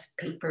simple as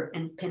paper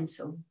and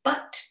pencil,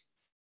 but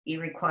it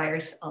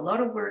requires a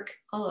lot of work,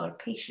 a lot of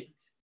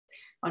patience.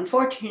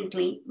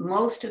 Unfortunately,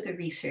 most of the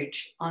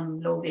research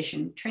on low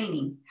vision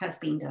training has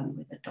been done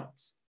with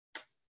adults.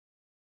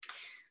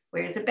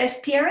 Where's the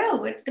best PRL?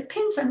 Well, it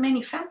depends on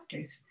many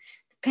factors.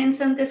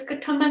 Depends on the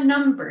scotoma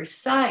number,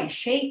 size,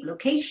 shape,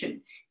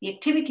 location, the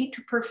activity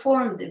to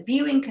perform, the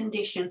viewing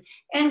condition,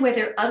 and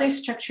whether other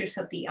structures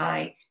of the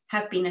eye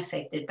have been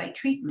affected by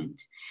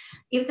treatment.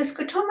 If the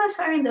scotomas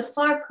are in the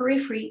far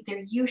periphery, they're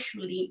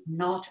usually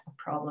not a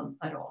problem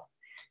at all.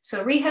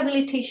 So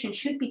rehabilitation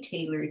should be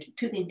tailored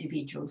to the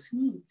individual's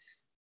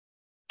needs.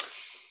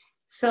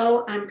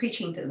 So I'm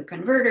preaching to the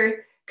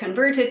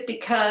converted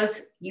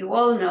because you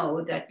all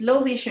know that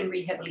low vision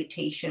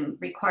rehabilitation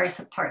requires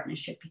a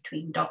partnership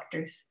between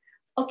doctors,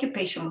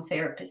 occupational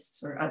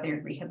therapists, or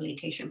other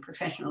rehabilitation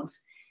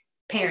professionals,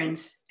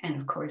 parents, and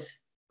of course,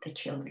 the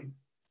children.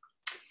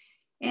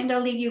 And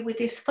I'll leave you with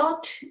this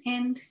thought,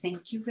 and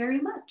thank you very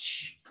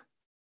much.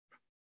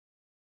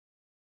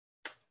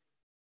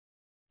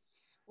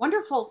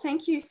 Wonderful.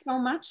 Thank you so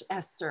much,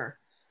 Esther.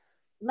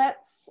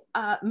 Let's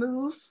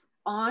move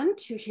on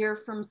to hear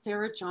from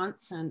Sarah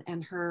Johnson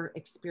and her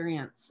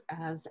experience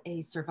as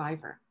a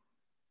survivor.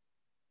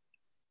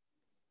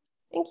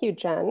 Thank you,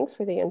 Jen,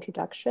 for the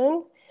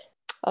introduction.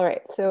 All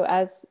right, so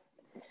as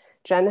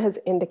Jen has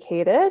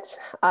indicated,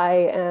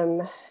 I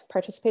am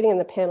participating in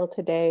the panel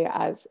today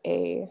as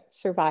a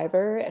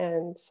survivor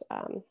and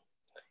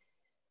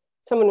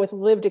someone with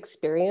lived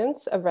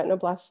experience of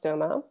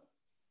retinoblastoma.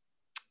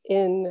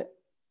 In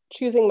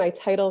choosing my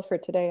title for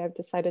today, I've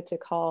decided to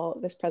call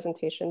this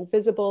presentation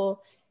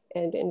Visible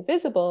and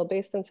Invisible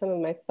based on some of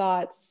my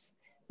thoughts,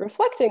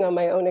 reflecting on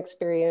my own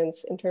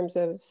experience in terms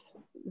of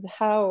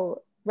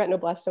how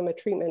retinoblastoma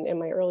treatment in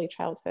my early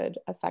childhood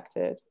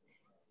affected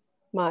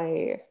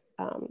my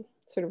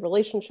sort of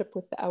relationship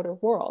with the outer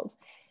world.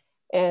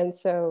 And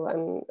so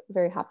I'm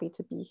very happy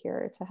to be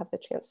here to have the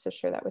chance to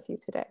share that with you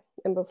today.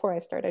 And before I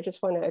start, I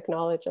just want to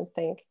acknowledge and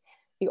thank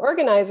the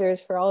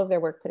organizers for all of their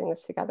work putting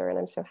this together. And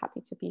I'm so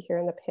happy to be here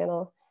in the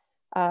panel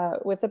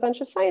with a bunch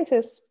of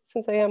scientists,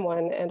 since I am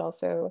one, and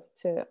also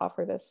to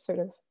offer this sort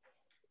of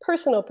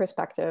personal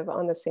perspective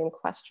on the same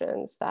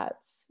questions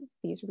that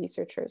these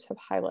researchers have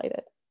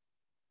highlighted.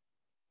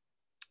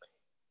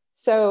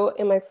 So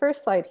in my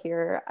first slide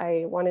here,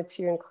 I wanted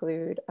to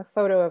include a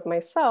photo of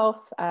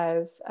myself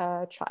as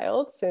a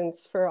child,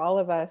 since for all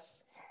of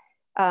us,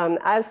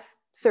 as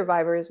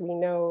survivors, we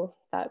know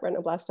that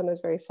retinoblastoma is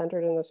very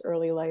centered in this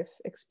early life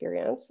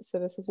experience. So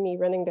this is me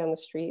running down the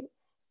street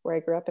where I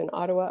grew up in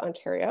Ottawa,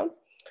 Ontario.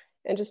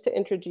 And just to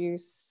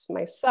introduce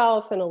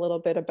myself and a little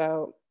bit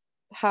about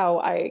how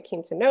I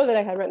came to know that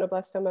I had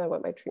retinoblastoma and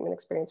what my treatment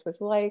experience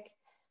was like.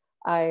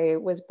 I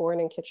was born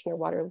in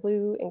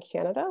Kitchener-Waterloo in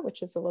Canada,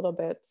 which is a little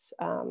bit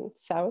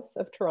south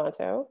of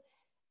Toronto.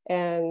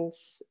 And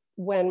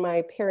when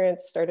my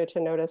parents started to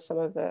notice some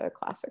of the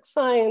classic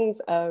signs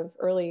of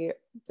early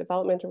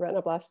development of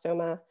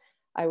retinoblastoma,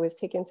 I was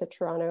taken to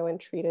Toronto and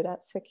treated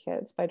at Sick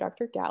Kids by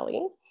Dr.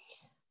 Galley.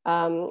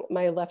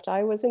 My left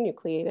eye was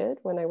enucleated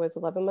when I was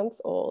 11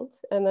 months old,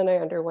 and then I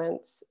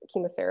underwent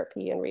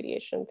chemotherapy and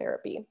radiation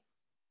therapy.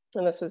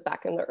 And this was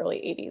back in the early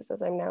 80s,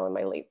 as I'm now in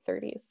my late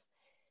 30s.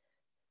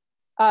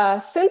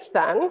 Since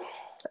then,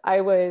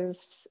 I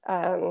was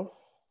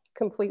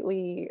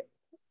completely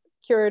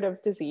cured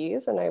of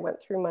disease, and I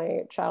went through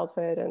my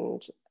childhood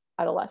and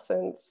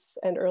adolescence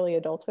and early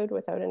adulthood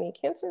without any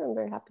cancer, I'm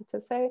very happy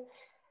to say.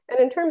 And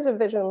in terms of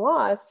vision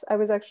loss, I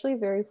was actually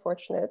very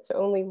fortunate to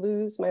only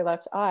lose my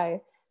left eye,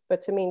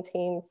 but to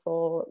maintain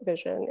full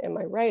vision in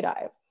my right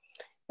eye.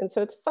 And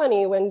so it's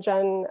funny, when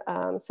Jen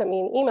sent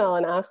me an email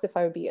and asked if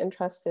I would be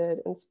interested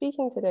in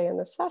speaking today in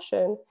this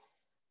session,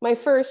 my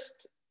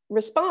first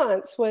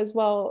response was,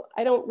 well,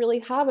 I don't really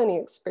have any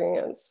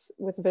experience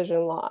with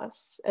vision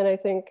loss. And I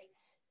think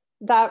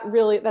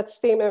that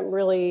statement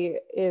really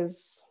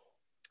is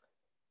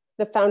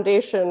the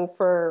foundation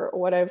for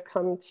what I've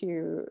come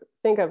to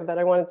think of that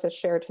I wanted to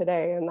share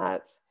today. And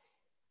that's,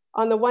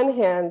 on the one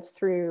hand,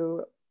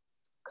 through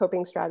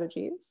coping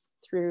strategies,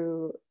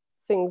 through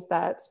things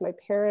that my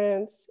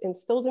parents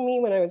instilled in me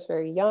when I was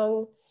very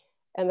young,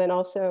 and then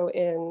also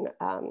in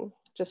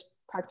just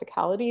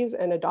practicalities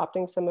and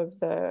adopting some of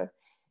the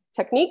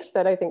techniques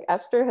that I think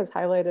Esther has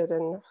highlighted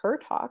in her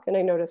talk. And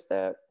I noticed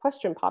a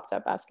question popped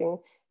up asking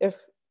if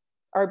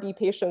RB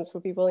patients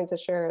would be willing to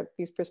share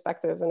these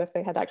perspectives and if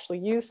they had actually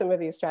used some of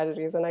these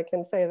strategies. And I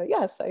can say that,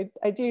 yes,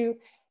 I do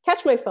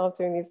catch myself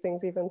doing these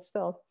things even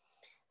still.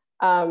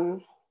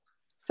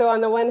 So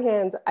on the one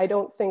hand, I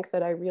don't think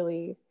that I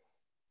really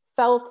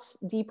felt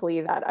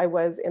deeply that I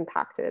was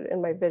impacted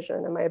in my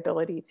vision and my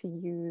ability to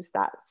use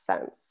that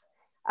sense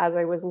as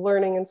I was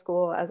learning in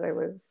school, as I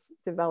was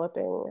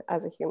developing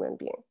as a human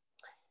being.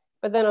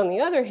 But then on the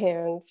other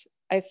hand,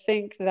 I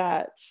think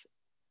that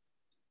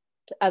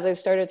as I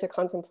started to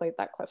contemplate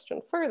that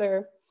question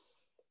further,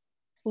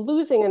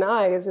 losing an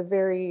eye is a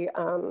very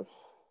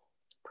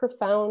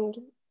profound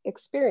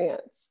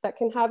experience that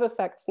can have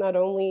effects not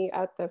only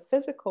at the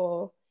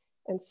physical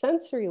and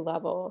sensory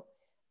level.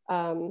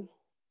 And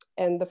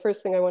the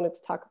first thing I wanted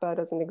to talk about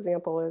as an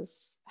example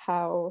is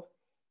how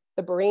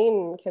the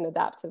brain can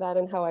adapt to that,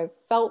 and how I've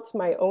felt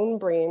my own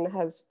brain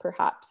has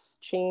perhaps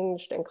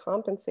changed and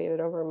compensated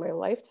over my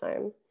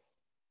lifetime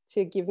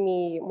to give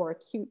me more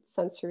acute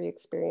sensory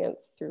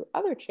experience through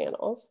other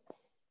channels.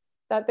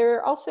 That there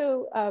are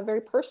also very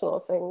personal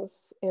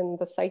things in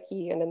the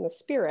psyche and in the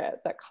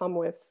spirit that come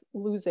with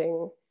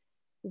losing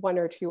one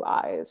or two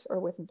eyes or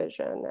with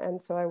vision.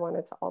 And so I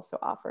wanted to also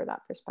offer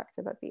that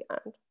perspective at the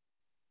end.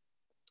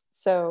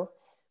 So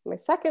my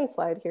second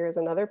slide here is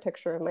another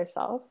picture of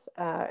myself.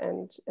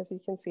 And as you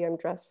can see, I'm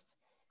dressed,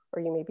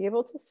 or you may be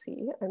able to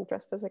see, I'm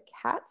dressed as a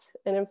cat.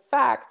 And in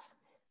fact,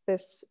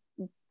 this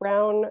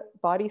brown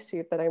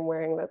bodysuit that I'm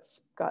wearing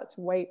that's got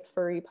white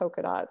furry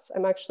polka dots,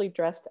 I'm actually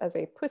dressed as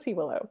a pussy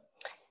willow.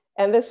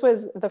 And this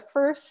was the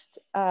first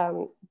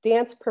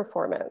dance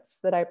performance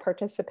that I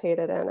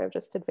participated in. I've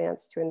just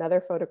advanced to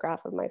another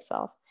photograph of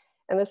myself.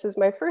 And this is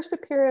my first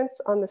appearance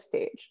on the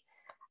stage.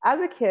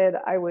 as a kid,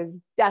 I was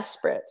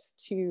desperate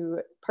to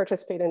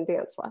participate in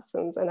dance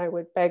lessons, and I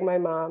would beg my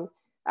mom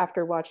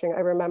after watching. I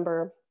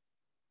remember,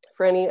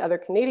 for any other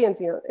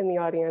Canadians in the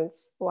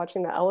audience,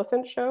 watching The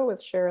Elephant Show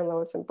with Sharon,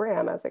 Lois, and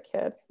Bram as a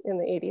kid in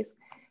the 80s.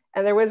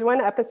 And there was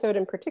one episode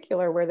in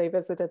particular where they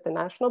visited the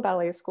National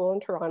Ballet School in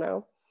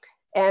Toronto.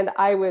 And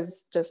I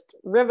was just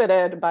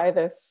riveted by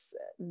this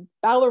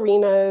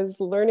ballerinas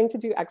learning to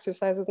do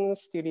exercises in the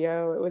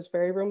studio. It was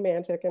very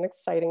romantic and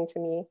exciting to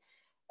me.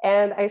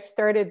 And I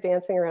started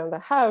dancing around the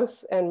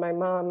house, and my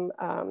mom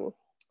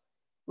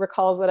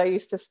recalls that I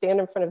used to stand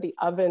in front of the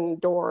oven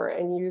door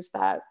and use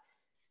that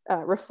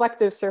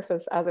reflective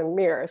surface as a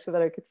mirror so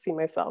that I could see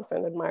myself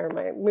and admire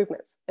my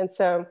movements. And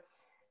so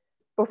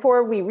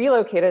before we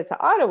relocated to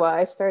Ottawa,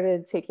 I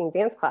started taking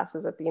dance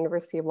classes at the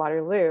University of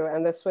Waterloo.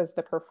 And this was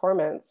the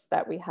performance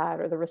that we had,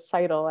 or the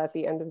recital at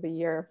the end of the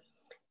year.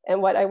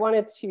 And what I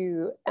wanted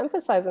to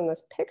emphasize in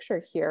this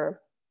picture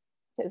here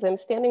is I'm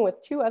standing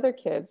with two other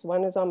kids.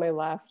 One is on my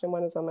left and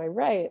one is on my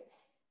right.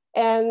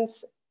 And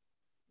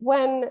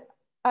when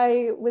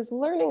I was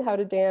learning how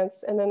to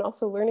dance and then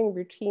also learning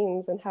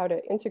routines and how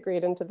to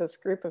integrate into this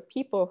group of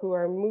people who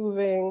are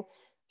moving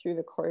through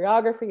the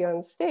choreography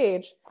on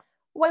stage,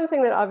 one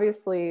thing that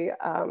obviously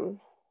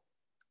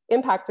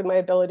impacted my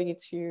ability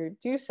to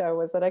do so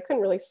was that I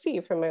couldn't really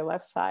see from my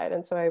left side.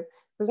 And so I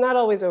was not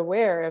always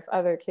aware if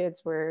other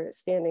kids were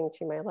standing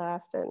to my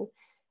left and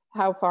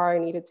how far I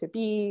needed to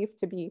be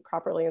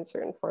properly in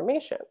certain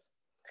formations.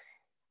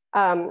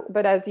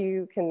 But as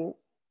you can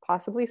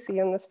possibly see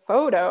in this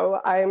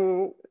photo,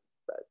 I'm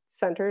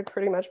centered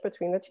pretty much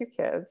between the two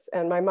kids.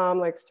 And my mom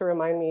likes to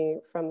remind me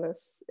from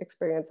this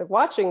experience of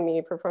watching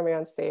me performing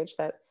on stage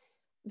that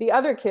the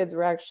other kids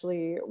were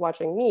actually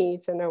watching me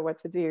to know what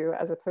to do,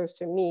 as opposed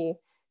to me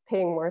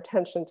paying more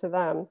attention to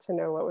them to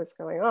know what was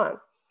going on.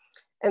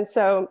 And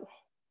so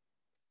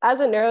as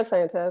a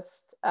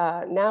neuroscientist,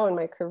 now in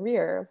my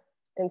career,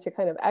 and to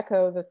kind of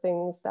echo the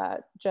things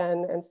that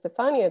Jen and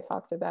Stefania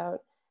talked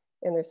about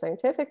in their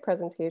scientific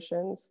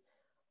presentations,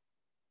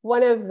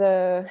 one of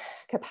the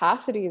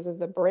capacities of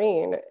the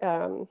brain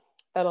that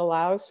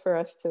allows for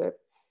us to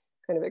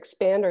kind of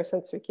expand our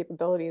sensory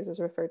capabilities is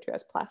referred to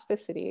as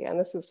plasticity. And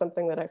this is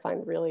something that I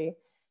find really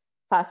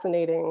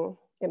fascinating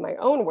in my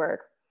own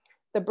work.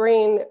 The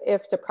brain,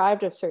 if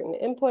deprived of certain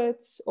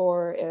inputs,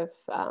 or if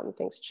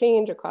things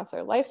change across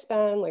our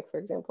lifespan, like for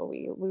example,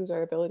 we lose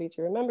our ability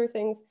to remember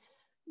things,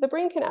 the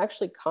brain can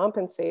actually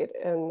compensate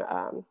in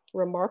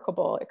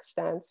remarkable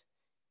extent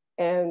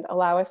and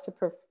allow us to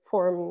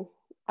perform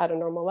at a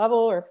normal level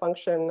or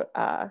function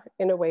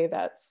in a way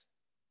that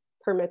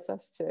permits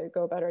us to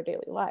go about our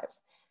daily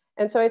lives.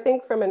 And so I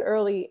think from an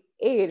early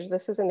age,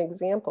 this is an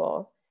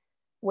example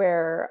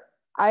where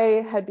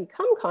I had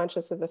become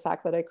conscious of the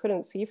fact that I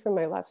couldn't see from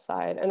my left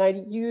side. And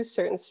I'd use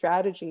certain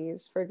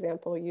strategies, for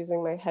example,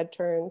 using my head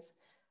turns,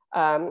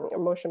 or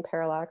motion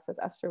parallax, as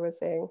Esther was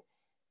saying,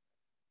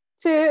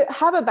 to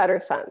have a better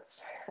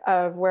sense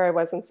of where I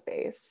was in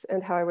space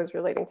and how I was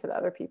relating to the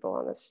other people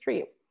on the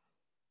street.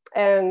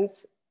 And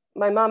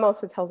my mom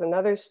also tells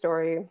another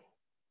story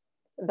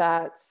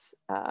that,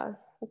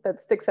 that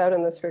sticks out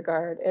in this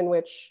regard, in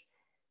which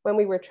when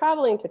we were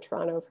traveling to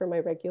Toronto for my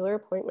regular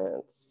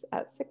appointments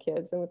at Sick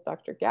Kids and with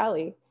Dr.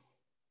 Galley,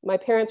 my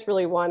parents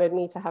really wanted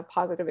me to have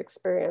positive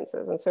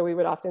experiences. And so we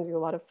would often do a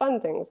lot of fun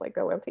things like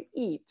go out to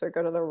eat or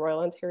go to the Royal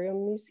Ontario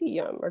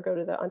Museum or go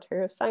to the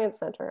Ontario Science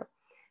Centre.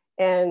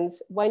 And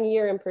one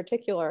year in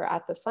particular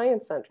at the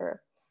Science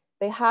Centre,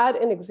 they had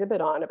an exhibit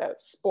on about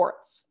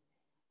sports.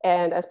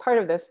 And as part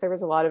of this, there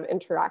was a lot of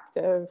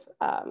interactive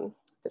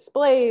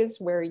displays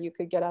where you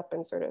could get up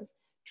and sort of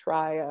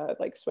try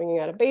like swinging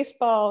at a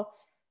baseball.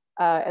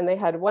 And they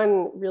had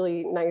one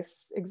really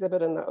nice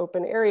exhibit in the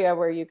open area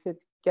where you could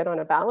get on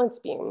a balance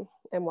beam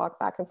and walk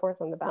back and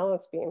forth on the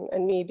balance beam.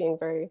 And me being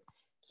very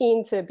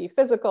keen to be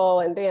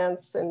physical and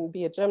dance and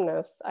be a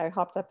gymnast, I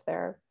hopped up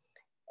there.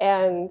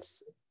 And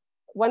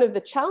one of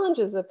the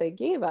challenges that they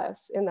gave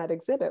us in that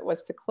exhibit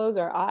was to close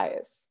our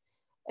eyes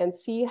and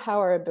see how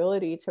our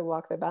ability to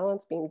walk the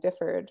balance beam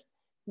differed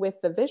with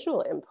the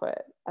visual input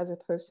as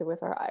opposed to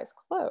with our eyes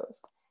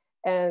closed.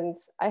 And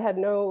I had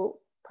no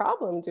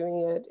problem doing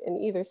it in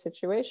either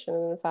situation.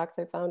 And in fact,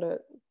 I found it,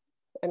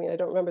 I mean, I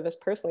don't remember this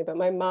personally, but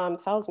my mom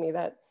tells me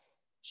that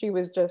she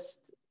was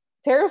just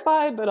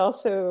terrified, but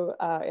also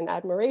in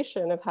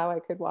admiration of how I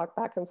could walk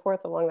back and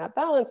forth along that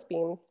balance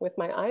beam with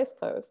my eyes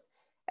closed.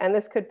 And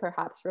this could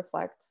perhaps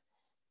reflect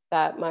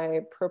that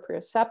my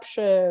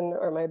proprioception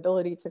or my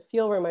ability to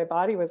feel where my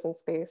body was in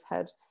space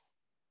had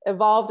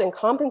evolved and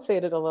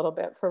compensated a little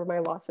bit for my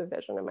loss of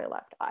vision in my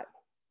left eye.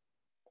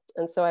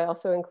 And so I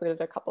also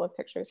included a couple of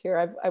pictures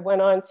here. I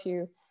went on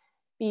to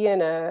be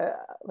in a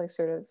like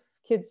sort of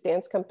kids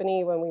dance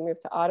company when we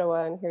moved to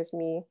Ottawa, and here's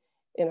me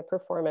in a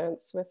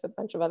performance with a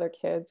bunch of other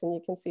kids. And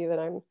you can see that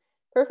I'm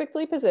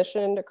perfectly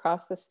positioned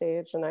across the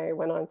stage, and I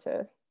went on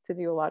to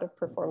do a lot of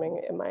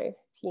performing in my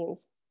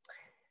teens.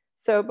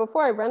 So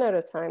before I run out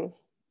of time,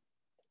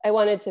 I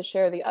wanted to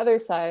share the other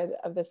side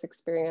of this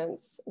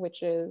experience,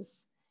 which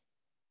is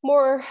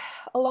more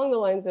along the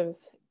lines of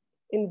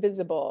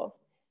invisible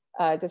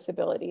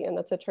disability. And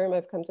that's a term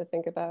I've come to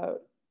think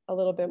about a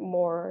little bit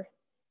more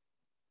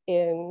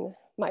in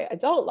my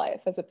adult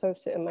life as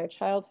opposed to in my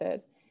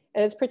childhood.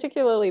 And it's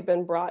particularly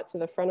been brought to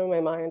the front of my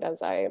mind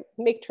as I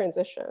make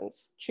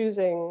transitions,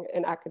 choosing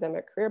an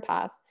academic career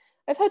path.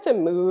 I've had to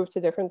move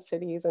to different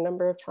cities a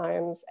number of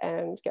times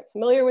and get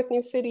familiar with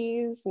new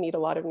cities, meet a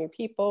lot of new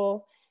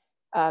people,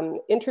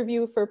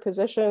 interview for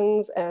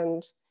positions,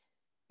 and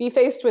be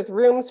faced with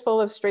rooms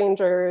full of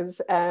strangers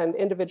and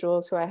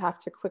individuals who I have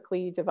to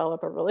quickly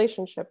develop a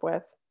relationship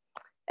with.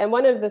 And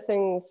one of the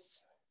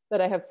things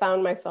that I have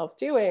found myself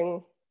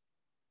doing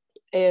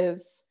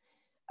is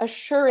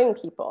assuring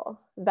people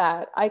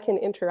that I can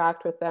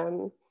interact with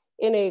them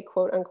in a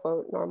quote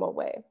unquote normal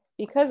way.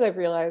 Because I've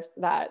realized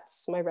that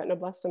my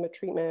retinoblastoma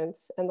treatment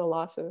and the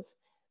loss of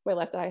my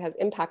left eye has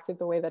impacted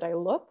the way that I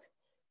look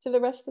to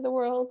the rest of the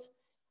world,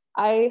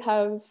 I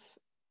have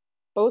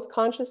both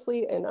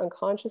consciously and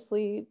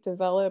unconsciously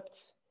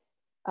developed,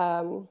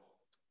 I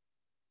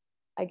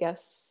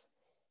guess,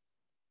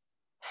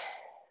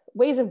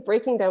 ways of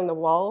breaking down the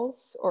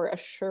walls or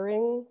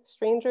assuring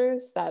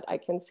strangers that I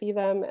can see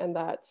them and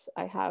that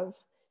I have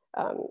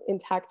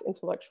intact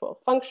intellectual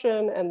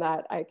function and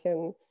that I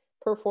can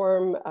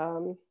perform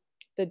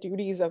the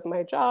duties of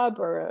my job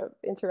or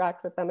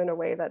interact with them in a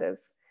way that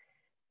is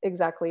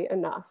exactly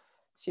enough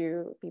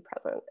to be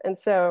present. And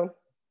so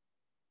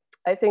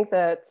I think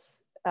that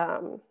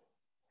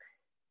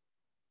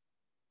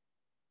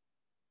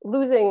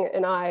losing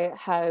an eye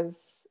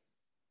has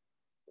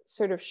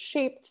sort of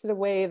shaped the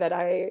way that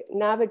I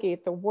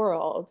navigate the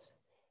world.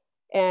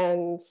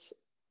 And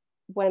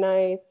when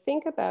I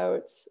think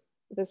about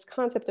this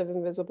concept of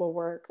invisible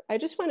work, I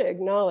just want to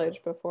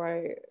acknowledge before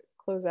I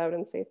close out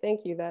and say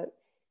thank you that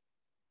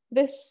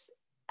this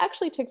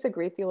actually takes a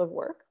great deal of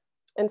work.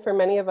 And for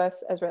many of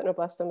us as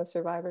retinoblastoma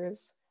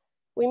survivors,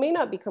 we may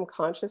not become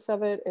conscious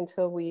of it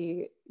until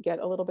we get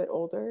a little bit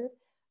older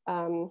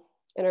and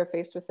are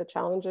faced with the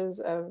challenges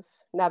of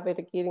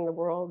navigating the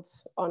world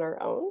on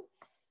our own.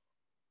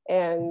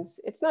 And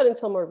it's not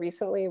until more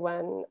recently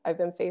when I've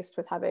been faced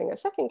with having a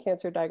second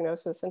cancer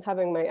diagnosis and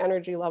having my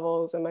energy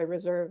levels and my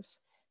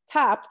reserves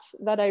tapped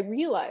that I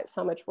realize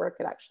how much work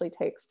it actually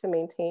takes to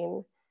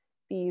maintain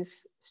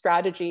these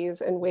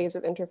strategies and ways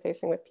of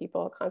interfacing with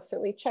people,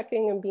 constantly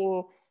checking and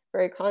being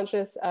very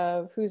conscious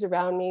of who's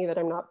around me, that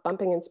I'm not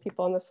bumping into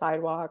people on the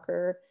sidewalk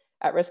or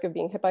at risk of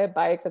being hit by a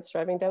bike that's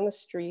driving down the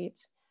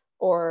street,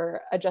 or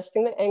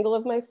adjusting the angle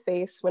of my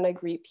face when I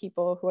greet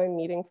people who I'm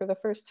meeting for the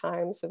first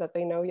time so that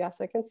they know,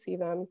 yes, I can see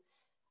them.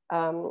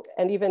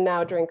 And even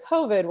now during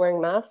COVID, wearing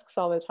masks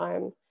all the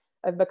time,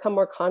 I've become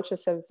more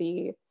conscious of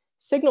the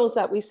signals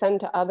that we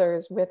send to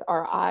others with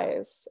our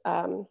eyes.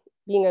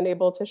 Being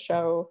unable to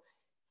show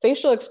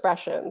facial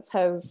expressions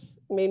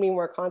has made me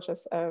more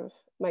conscious of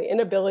my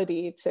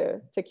inability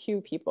to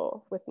cue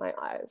people with my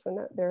eyes. And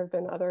there have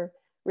been other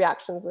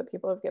reactions that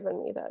people have given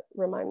me that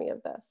remind me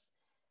of this.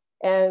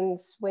 And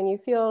when you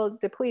feel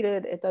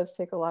depleted, it does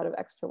take a lot of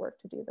extra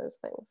work to do those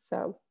things.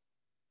 So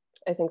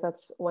I think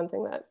that's one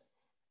thing that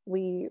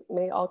we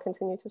may all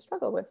continue to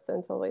struggle with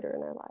until later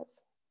in our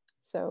lives.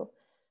 So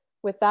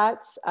with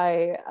that,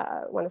 I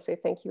want to say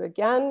thank you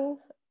again.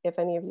 If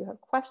any of you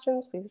have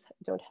questions, please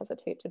don't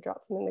hesitate to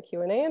drop them in the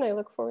Q&A. And I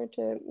look forward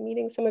to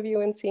meeting some of you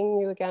and seeing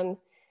you again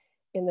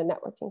in the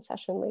networking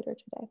session later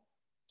today.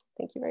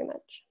 Thank you very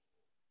much.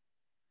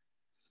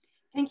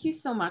 Thank you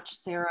so much,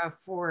 Sarah,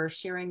 for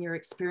sharing your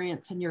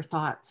experience and your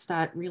thoughts.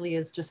 That really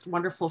is just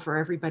wonderful for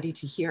everybody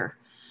to hear.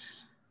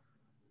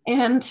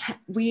 And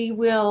we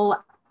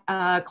will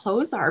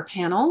close our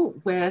panel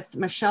with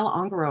Michel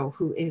Ongaro,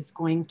 who is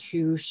going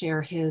to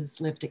share his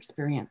lived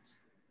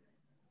experience.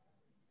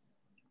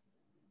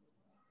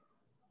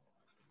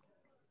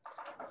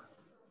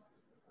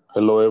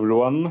 Hello,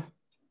 everyone.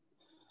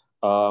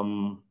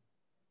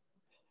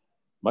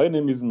 My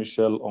name is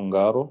Michel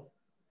Ongaro.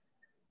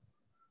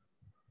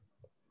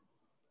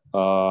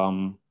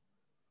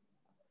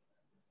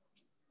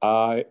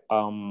 I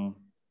am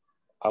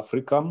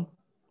African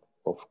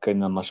of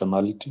Kenyan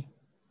nationality,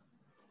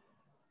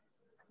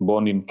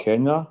 born in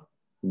Kenya,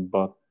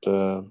 but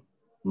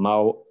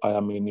now I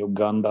am in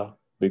Uganda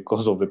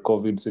because of the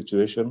COVID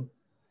situation.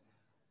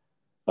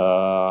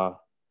 But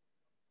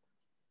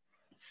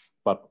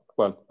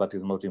well, that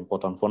is not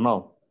important for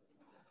now.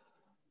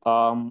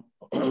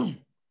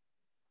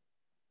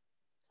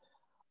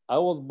 I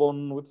was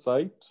born with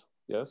sight,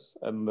 yes,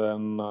 and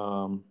then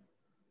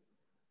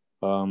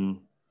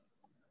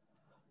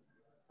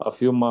a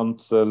few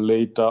months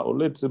later, or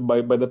let's say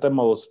by the time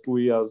I was 2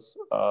 years,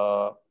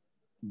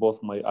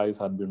 both my eyes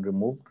had been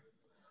removed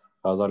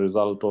as a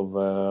result of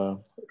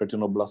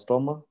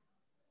retinoblastoma.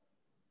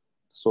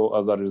 So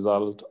as a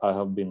result, I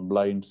have been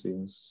blind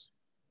since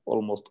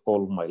almost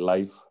all my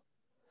life.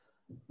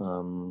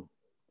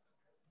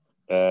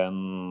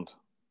 And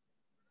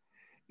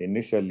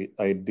initially,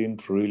 I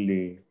didn't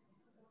really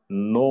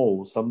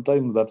know.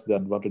 Sometimes that's the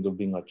advantage of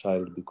being a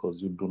child,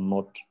 because you do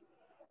not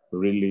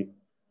really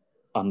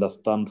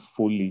understand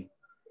fully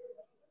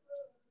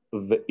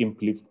the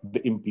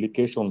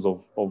implications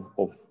of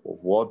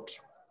what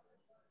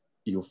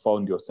you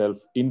found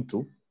yourself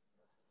into.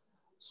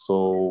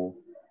 So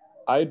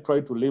I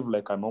tried to live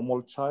like a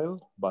normal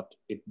child, but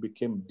it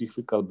became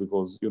difficult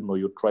because, you know,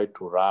 you try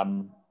to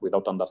run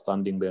without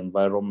understanding the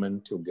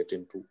environment. You get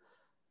into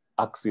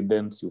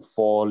accidents, you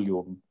fall,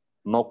 you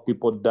knock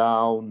people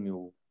down,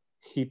 you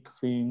hit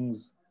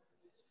things.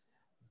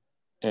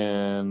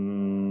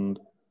 And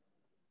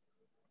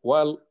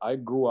well, I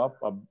grew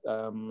up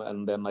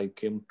and then I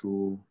came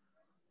to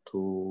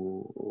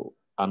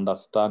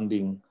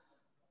understanding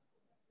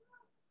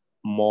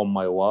more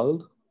my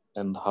world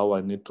and how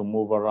I need to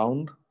move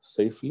around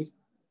safely.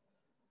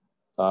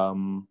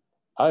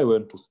 I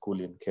went to school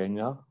in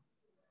Kenya.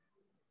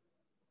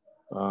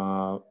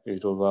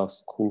 It was a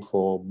school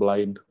for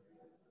blind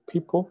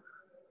people.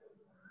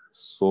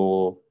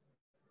 So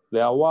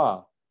there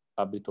were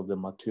a bit of the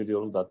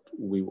material that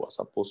we were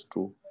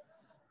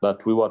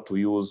to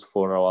use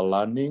for our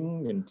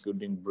learning,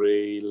 including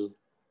Braille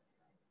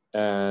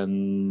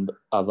and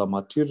other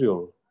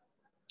material.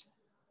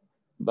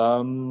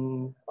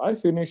 Then I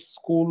finished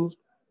school.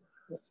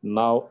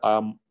 Now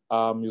I'm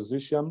a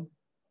musician.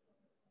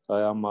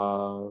 I am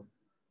a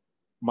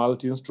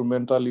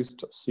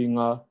multi-instrumentalist,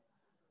 singer,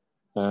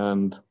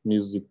 and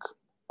music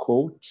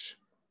coach.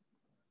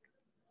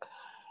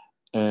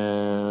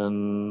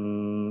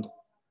 And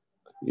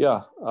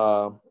yeah,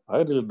 I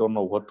really don't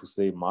know what to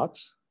say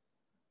much.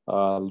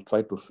 I'll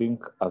try to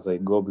think as I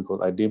go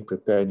because I didn't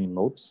prepare any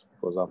notes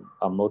because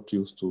I'm not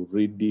used to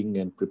reading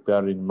and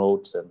preparing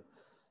notes, and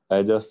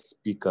I just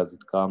speak as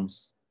it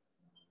comes.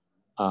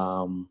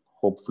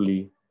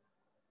 Hopefully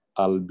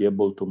I'll be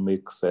able to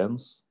make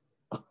sense.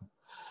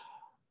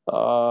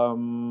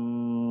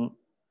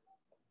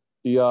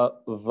 Yeah,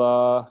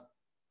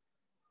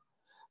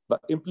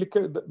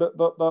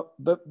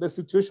 the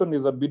situation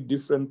is a bit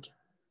different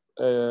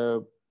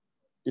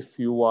if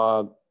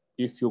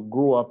you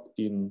grew up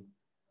in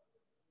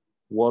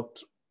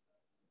what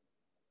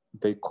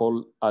they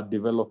call a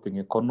developing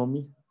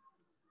economy,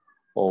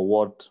 or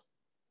what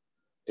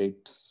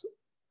it's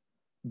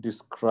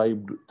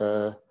described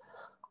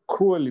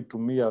cruelly to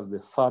me as the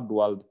third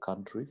world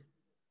country.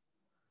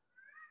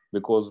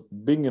 Because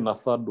being in a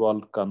third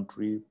world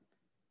country,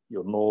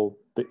 you know,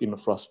 the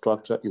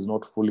infrastructure is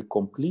not fully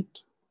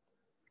complete.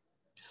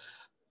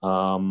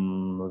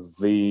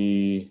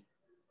 The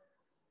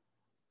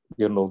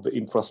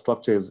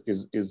infrastructure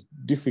is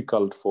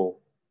difficult for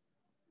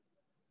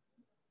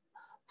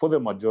the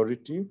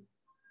majority,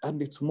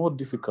 and it's more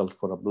difficult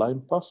for a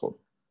blind person.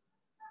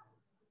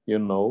 You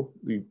know,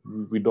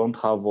 we don't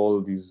have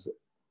all these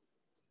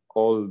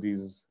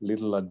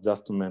little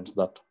adjustments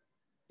that,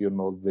 you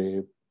know,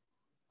 the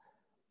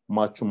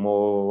much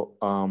more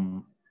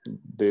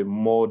the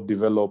more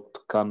developed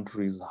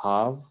countries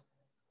have.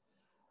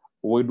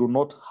 We do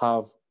not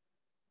have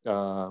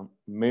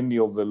many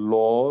of the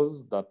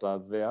laws that are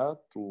there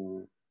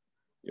to,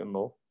 you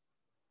know,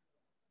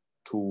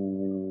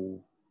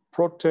 to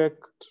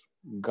protect,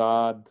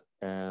 guard,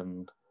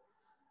 and,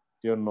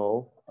 you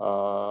know,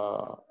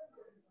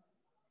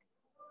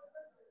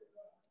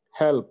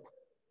 help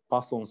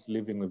persons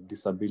living with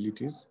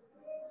disabilities.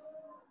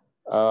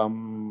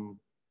 And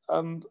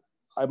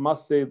I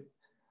must say,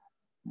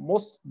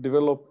 most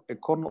developing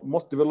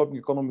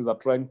economies are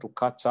trying to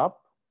catch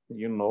up,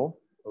 you know,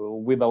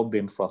 without the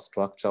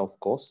infrastructure, of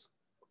course.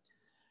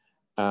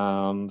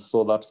 And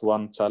so that's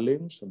one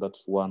challenge.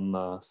 That's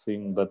one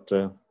thing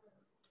that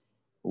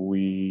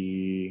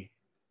we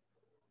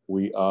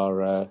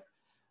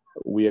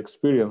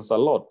experience a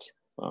lot.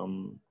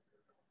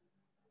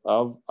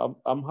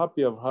 I'm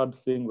happy I've heard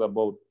things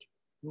about,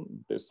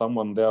 there's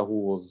someone there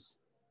who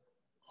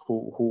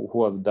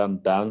has done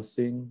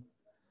dancing,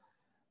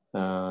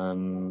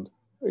 and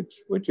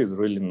which is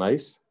really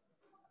nice.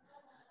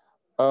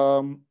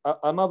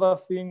 Another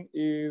thing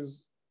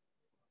is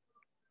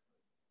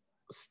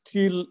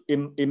still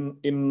in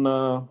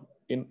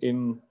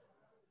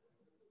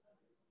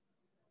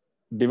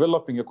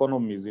developing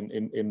economies,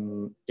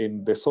 in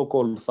the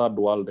so-called third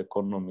world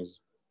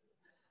economies.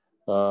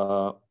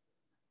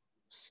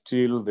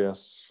 Still, there are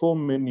so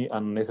many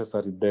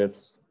unnecessary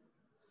deaths.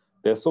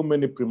 There are so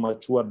many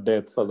premature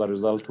deaths as a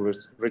result of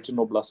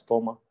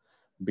retinoblastoma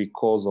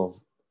because of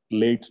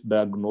late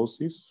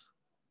diagnosis.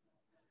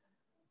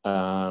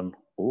 And,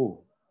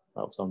 oh,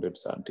 I've sounded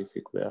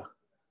scientific there.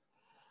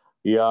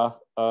 Yeah.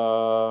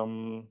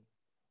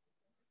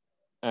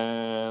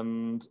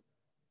 And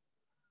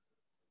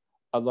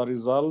as a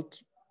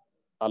result,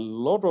 a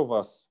lot of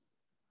us,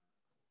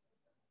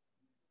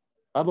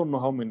 I don't know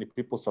how many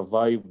people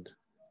survived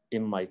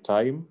in my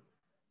time,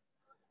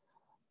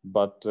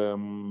 but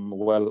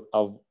well,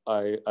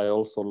 I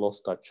also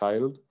lost a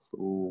child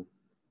through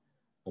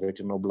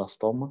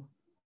retinoblastoma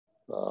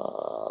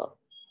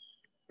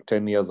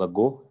 10 years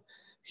ago.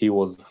 He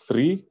was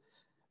 3.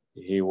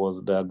 He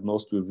was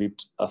diagnosed with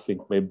it. I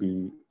think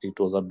maybe it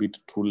was a bit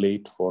too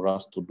late for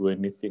us to do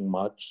anything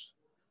much.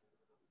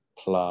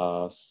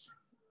 Plus,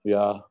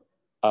 yeah,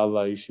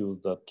 other issues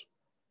that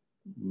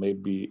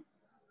maybe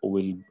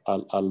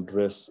I'll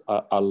address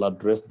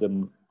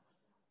them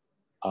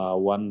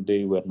one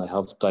day when I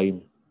have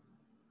time.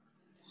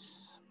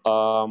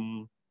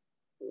 Well,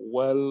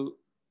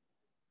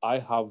 I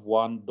have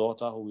one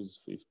daughter who is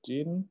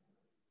 15,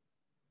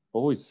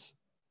 who is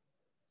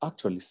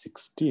actually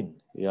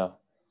 16, yeah,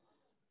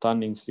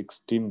 turning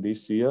 16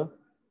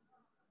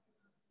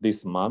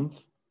 this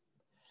month,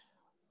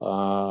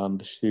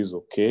 and she's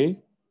okay.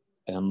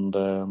 And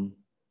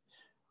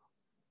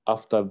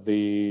after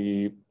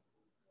the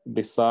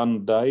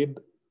son died,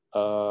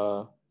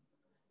 I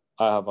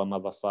have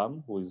another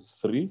son who is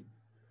 3,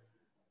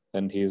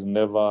 and he's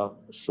never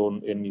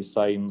shown any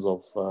signs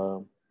of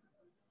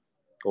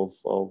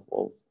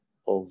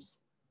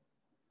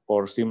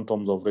or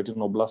symptoms of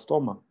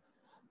retinoblastoma.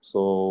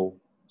 So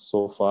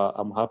far,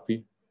 I'm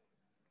happy.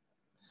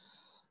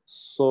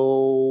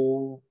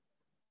 So,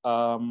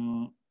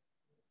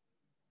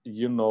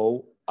 you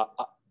know,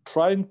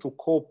 trying to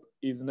cope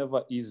is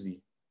never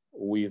easy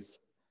with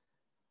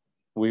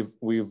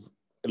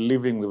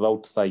living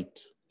without sight.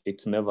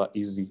 It's never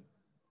easy.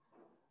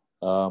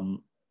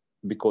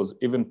 Because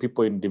even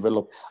people in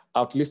developed,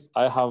 at least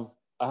I have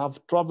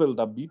traveled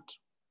a bit.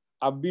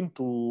 I've been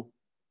to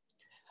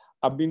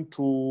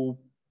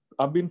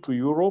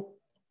Europe,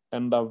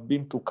 and I've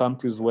been to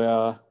countries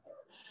where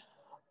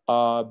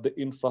the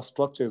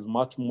infrastructure is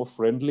much more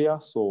friendlier.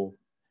 So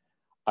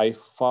I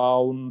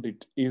found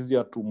it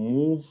easier to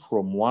move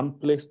from one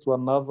place to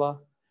another.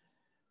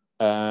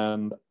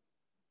 And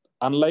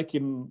unlike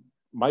in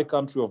my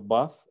country of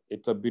birth,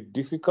 it's a bit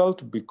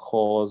difficult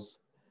because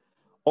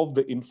of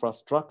the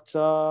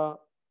infrastructure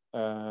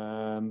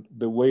and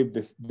the way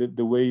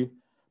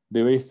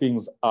the way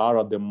things are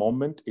at the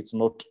moment. It's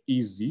not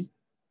easy,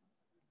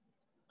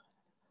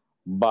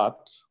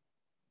 but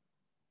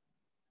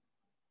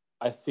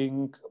I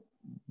think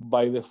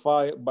by the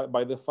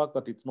fact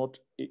that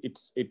it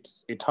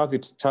has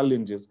its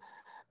challenges,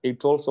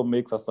 it also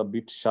makes us a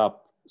bit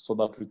sharp so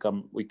that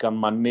we can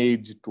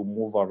manage to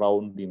move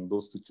around in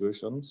those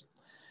situations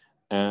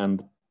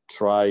and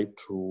try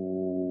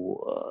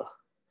to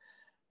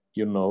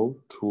you know,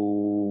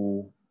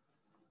 to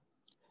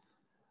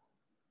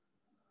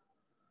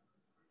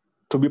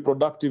be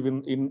productive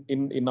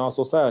in our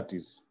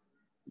societies.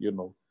 You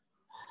know,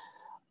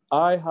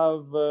 I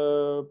have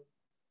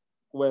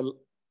well,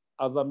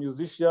 as a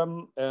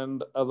musician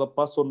and as a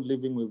person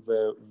living with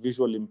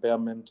visual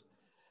impairment,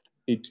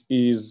 it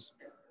is,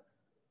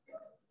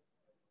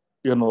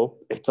 you know,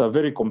 it's a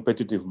very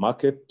competitive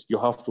market. You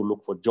have to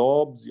look for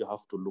jobs, you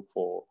have to look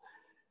for,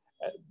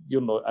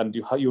 you know, and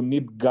you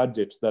need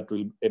gadgets that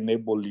will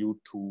enable you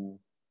to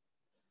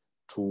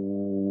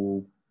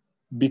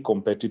be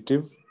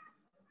competitive.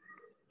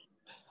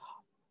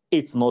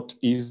 It's not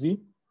easy,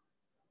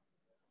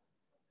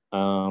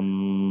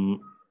 but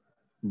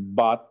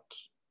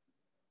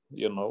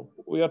you know,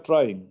 we are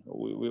trying.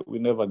 We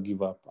never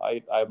give up.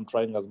 I'm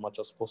trying as much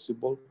as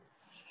possible.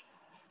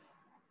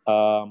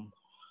 All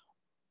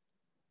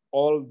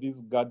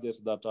these gadgets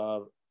that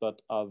are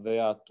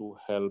there to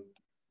help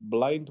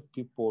blind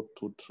people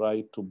to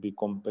try to be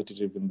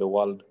competitive in the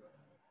world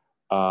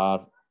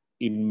are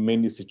in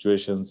many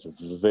situations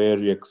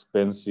very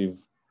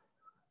expensive.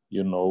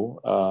 You know,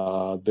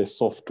 the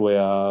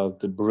softwares,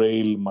 the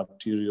braille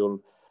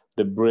material,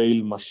 the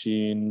braille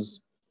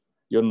machines,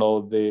 you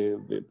know, the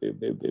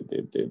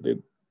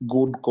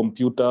good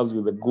computers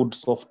with the good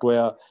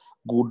software,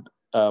 good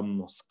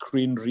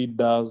screen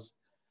readers,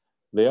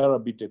 they are a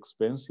bit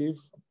expensive,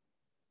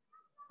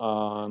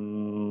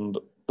 and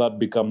that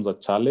becomes a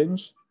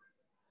challenge.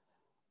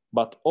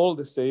 But all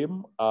the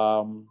same,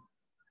 I'm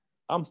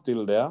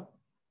still there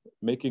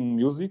making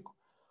music.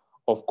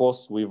 Of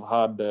course, we've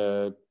had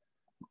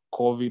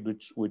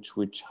COVID,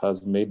 which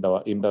has made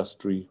our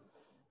industry,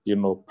 you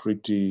know,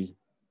 pretty.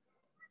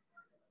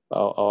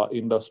 Our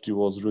industry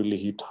was really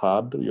hit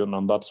hard, you know,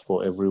 and that's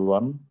for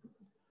everyone.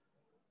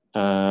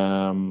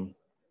 And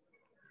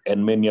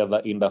many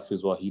other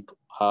industries were hit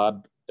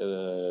hard.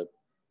 You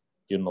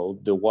know,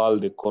 the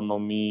world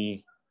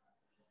economy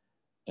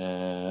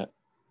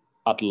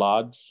at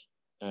large,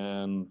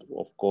 and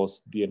of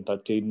course, the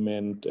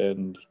entertainment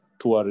and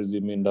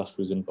tourism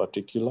industries in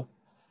particular.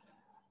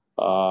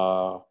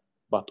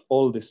 But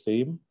all the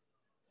same,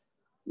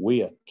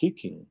 we are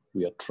kicking.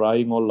 We are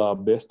trying all our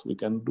best we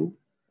can do.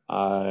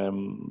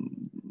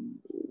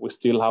 We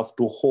still have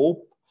to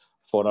hope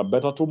for a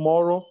better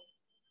tomorrow.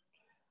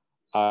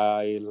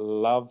 I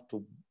love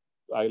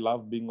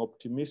being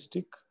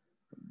optimistic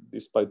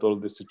despite all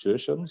the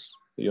situations,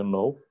 you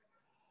know,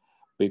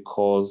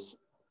 because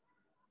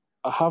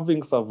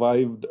having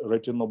survived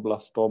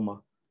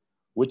retinoblastoma,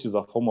 which is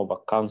a form of a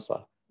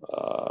cancer,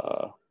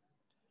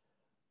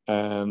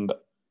 and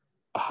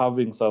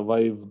having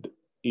survived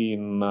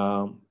in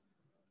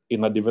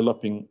a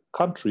developing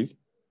country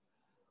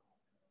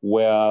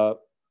where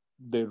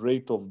the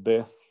rate of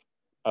death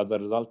as a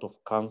result of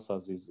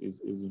cancers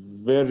is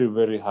very,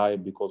 very high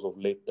because of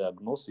late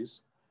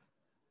diagnosis,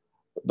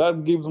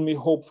 that gives me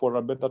hope for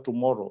a better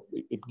tomorrow.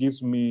 It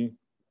gives me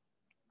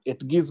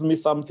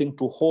something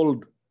to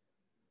hold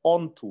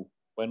on to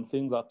when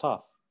things are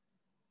tough,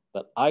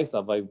 that I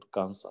survived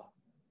cancer.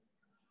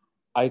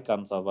 I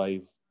can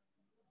survive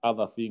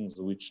other things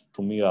which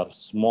to me are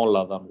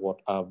smaller than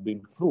what I've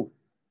been through.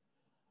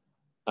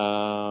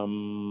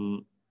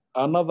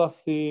 Another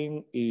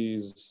thing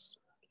is,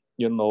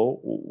 you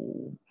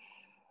know,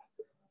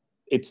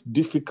 it's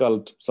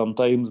difficult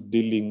sometimes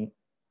dealing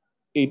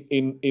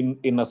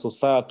in a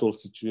societal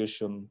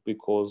situation,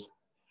 because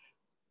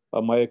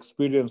my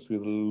experience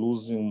with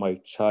losing my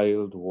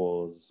child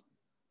was,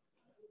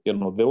 you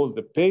know, there was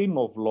the pain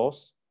of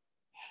loss,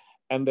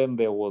 and then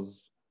there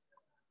was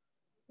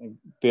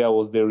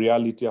the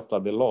reality after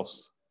the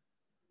loss.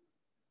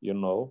 You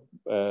know,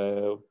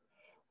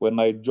 when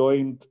I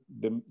joined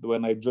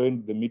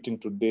the meeting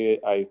today,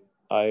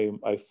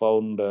 I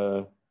found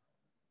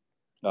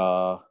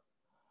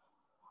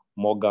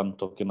Morgan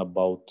talking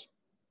about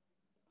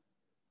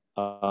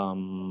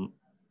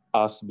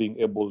us being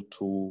able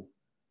to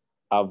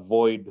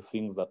avoid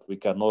things that we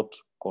cannot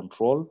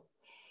control.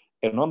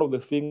 And one of the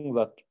things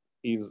that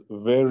is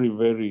very,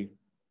 very,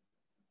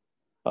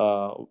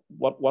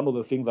 one of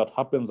the things that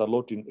happens a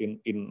lot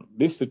in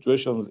these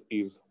situations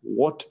is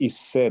what is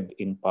said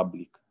in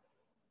public,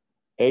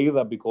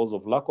 either because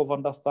of lack of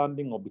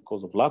understanding or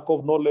because of lack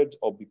of knowledge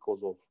or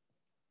because of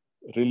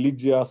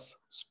religious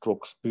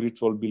 /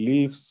 spiritual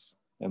beliefs.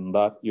 And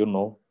that, you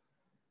know,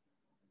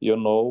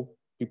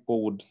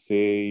 people would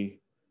say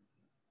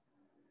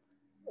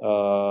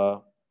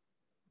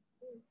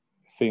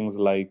things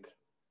like,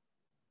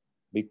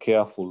 be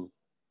careful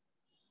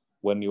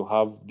when you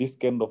have this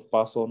kind of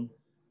person,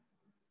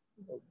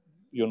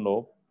 you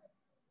know,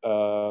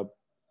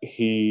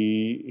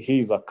 he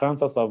is a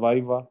cancer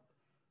survivor.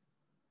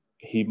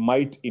 He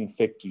might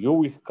infect you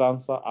with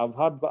cancer. I've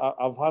heard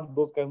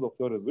those kinds of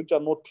theories, which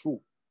are not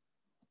true.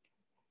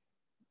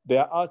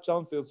 There are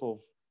chances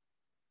of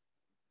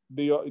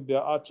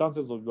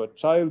your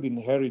child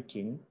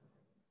inheriting,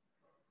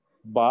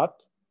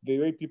 but the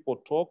way people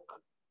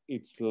talk,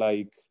 it's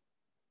like,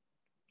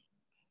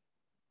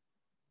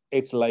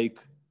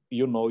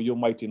 you know, you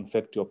might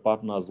infect your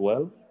partner as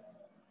well,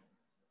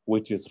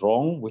 which is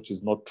wrong, which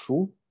is not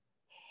true.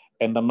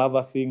 And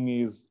another thing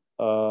is,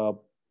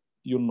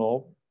 you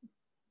know,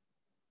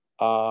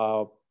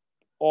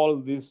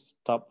 all these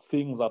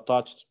things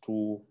attached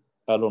to,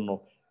 I don't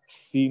know,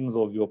 sins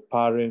of your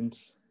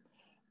parents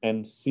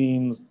and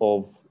sins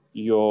of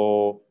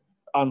your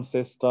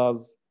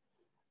ancestors,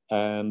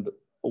 and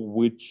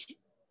which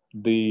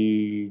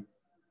they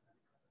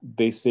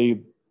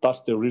say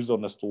that's the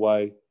reason as to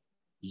why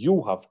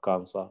you have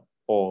cancer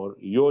or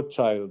your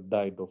child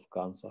died of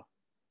cancer.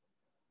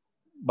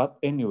 But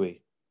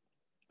anyway,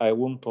 I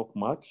won't talk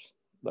much.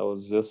 I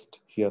was just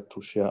here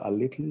to share a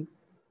little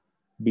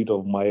bit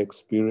of my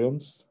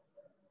experience.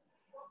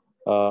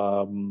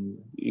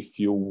 If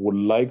you would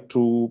like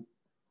to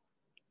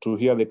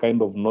hear the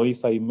kind of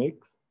noise I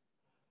make,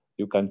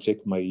 you can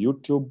check my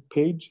YouTube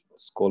page.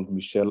 It's called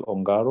Michel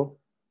Ongaro.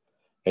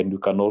 And you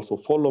can also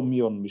follow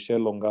me on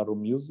Michel Ongaro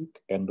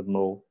Music and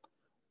know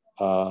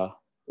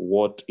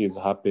what is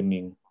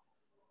happening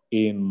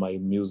in my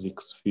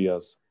music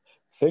spheres.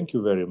 Thank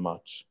you very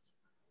much.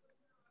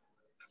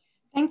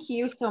 Thank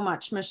you so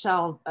much,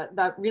 Michel.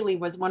 That really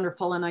was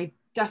wonderful. And I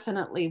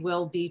definitely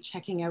will be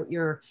checking out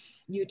your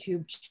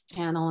YouTube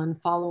channel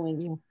and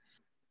following you.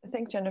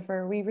 Thanks,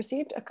 Jennifer. We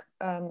received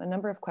a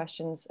number of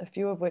questions, a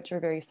few of which are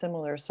very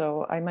similar.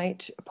 So I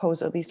might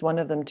pose at least one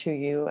of them to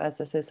you, as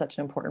this is such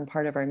an important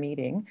part of our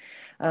meeting.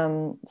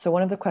 So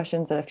one of the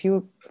questions that a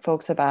few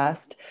folks have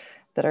asked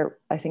that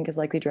I think is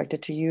likely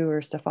directed to you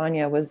or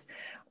Stefania was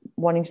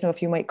wanting to know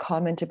if you might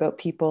comment about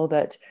people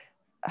that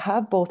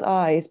have both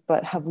eyes,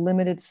 but have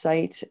limited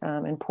sight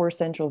and poor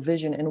central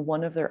vision in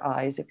one of their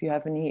eyes, if you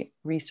have any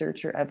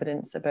research or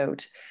evidence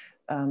about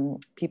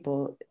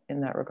people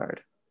in that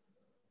regard.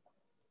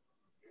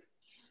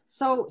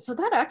 So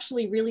that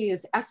actually really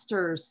is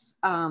Esther's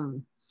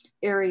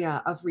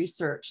area of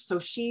research. So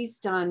she's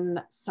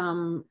done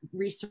some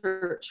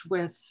research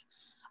with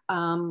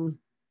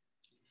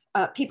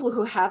people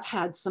who have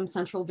had some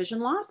central vision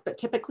loss, but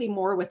typically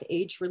more with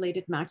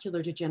age-related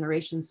macular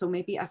degeneration. So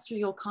maybe Esther,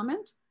 you'll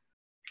comment?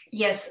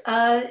 Yes,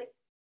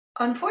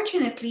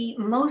 unfortunately,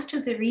 most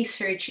of the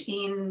research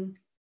in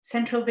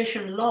central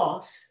vision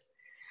loss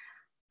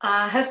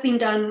has been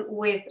done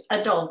with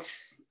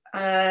adults.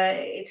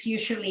 It's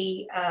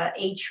usually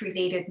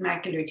age-related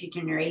macular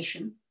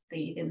degeneration,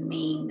 the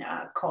main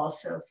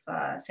cause of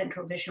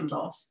central vision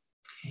loss.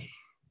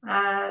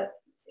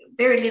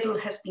 Very little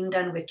has been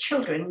done with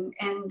children,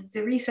 and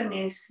the reason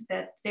is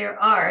that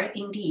there are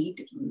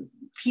indeed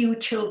few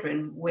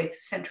children with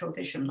central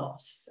vision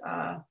loss,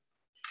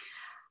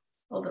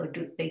 although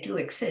they do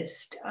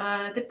exist.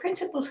 The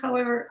principles,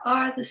 however,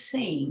 are the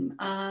same.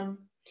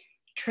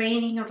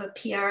 Training of a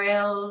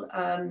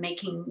PRL,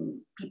 making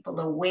people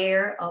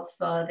aware of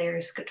their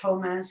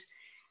scotomas,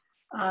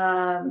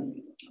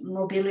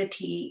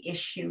 mobility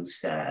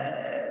issues,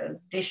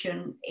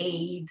 vision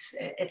aids,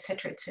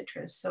 etc.,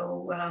 etc.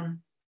 So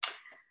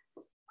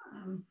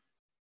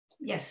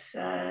yes,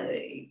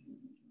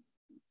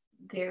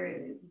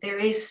 there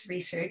is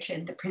research,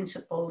 and the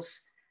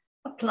principles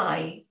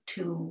apply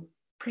to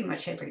pretty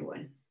much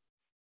everyone.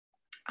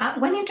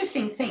 One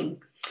interesting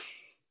thing,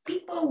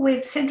 people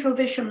with central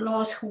vision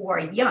loss who are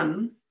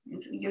young,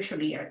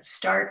 usually a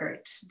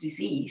Stargardt's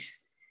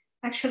disease,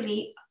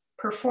 actually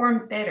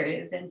perform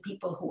better than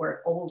people who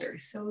are older.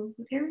 So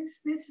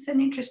this is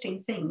an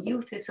interesting thing.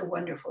 Youth is a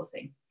wonderful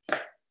thing.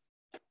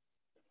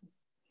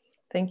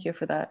 Thank you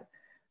for that.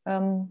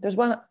 There's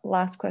one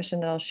last question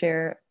that I'll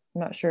share.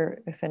 I'm not sure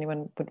if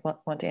anyone would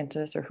want to answer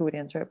this or who would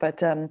answer it, but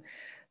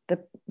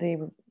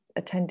the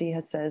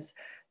attendee says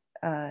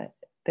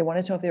they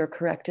wanted to know if they were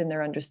correct in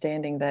their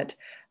understanding that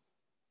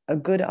a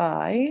good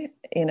eye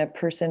in a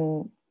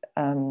person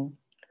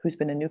who's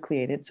been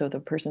enucleated, so the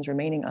person's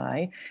remaining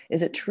eye,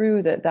 is it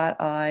true that that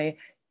eye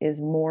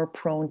is more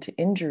prone to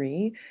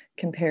injury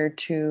compared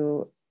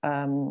to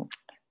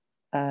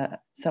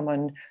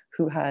someone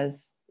who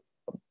has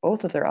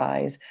both of their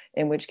eyes,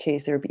 in which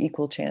case there would be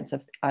equal chance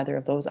of either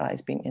of those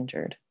eyes being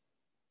injured?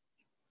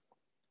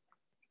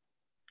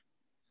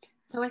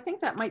 So I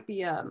think that might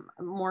be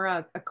more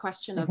a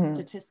question of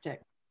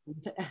statistics.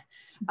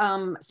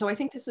 So I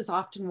think this is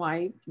often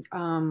why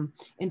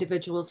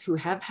individuals who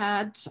have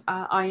had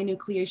eye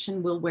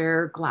enucleation will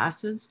wear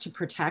glasses to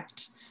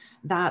protect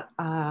that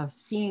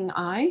seeing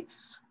eye.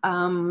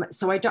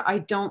 So I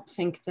don't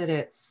think that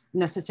it's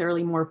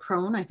necessarily more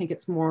prone. I think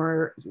it's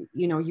more,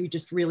 you know, you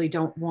just really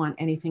don't want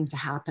anything to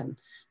happen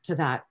to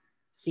that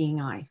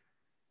seeing eye.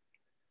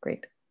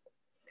 Great.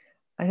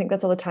 I think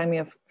that's all the time we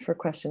have for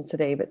questions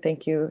today, but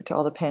thank you to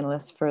all the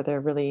panelists for their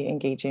really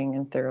engaging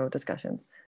and thorough discussions.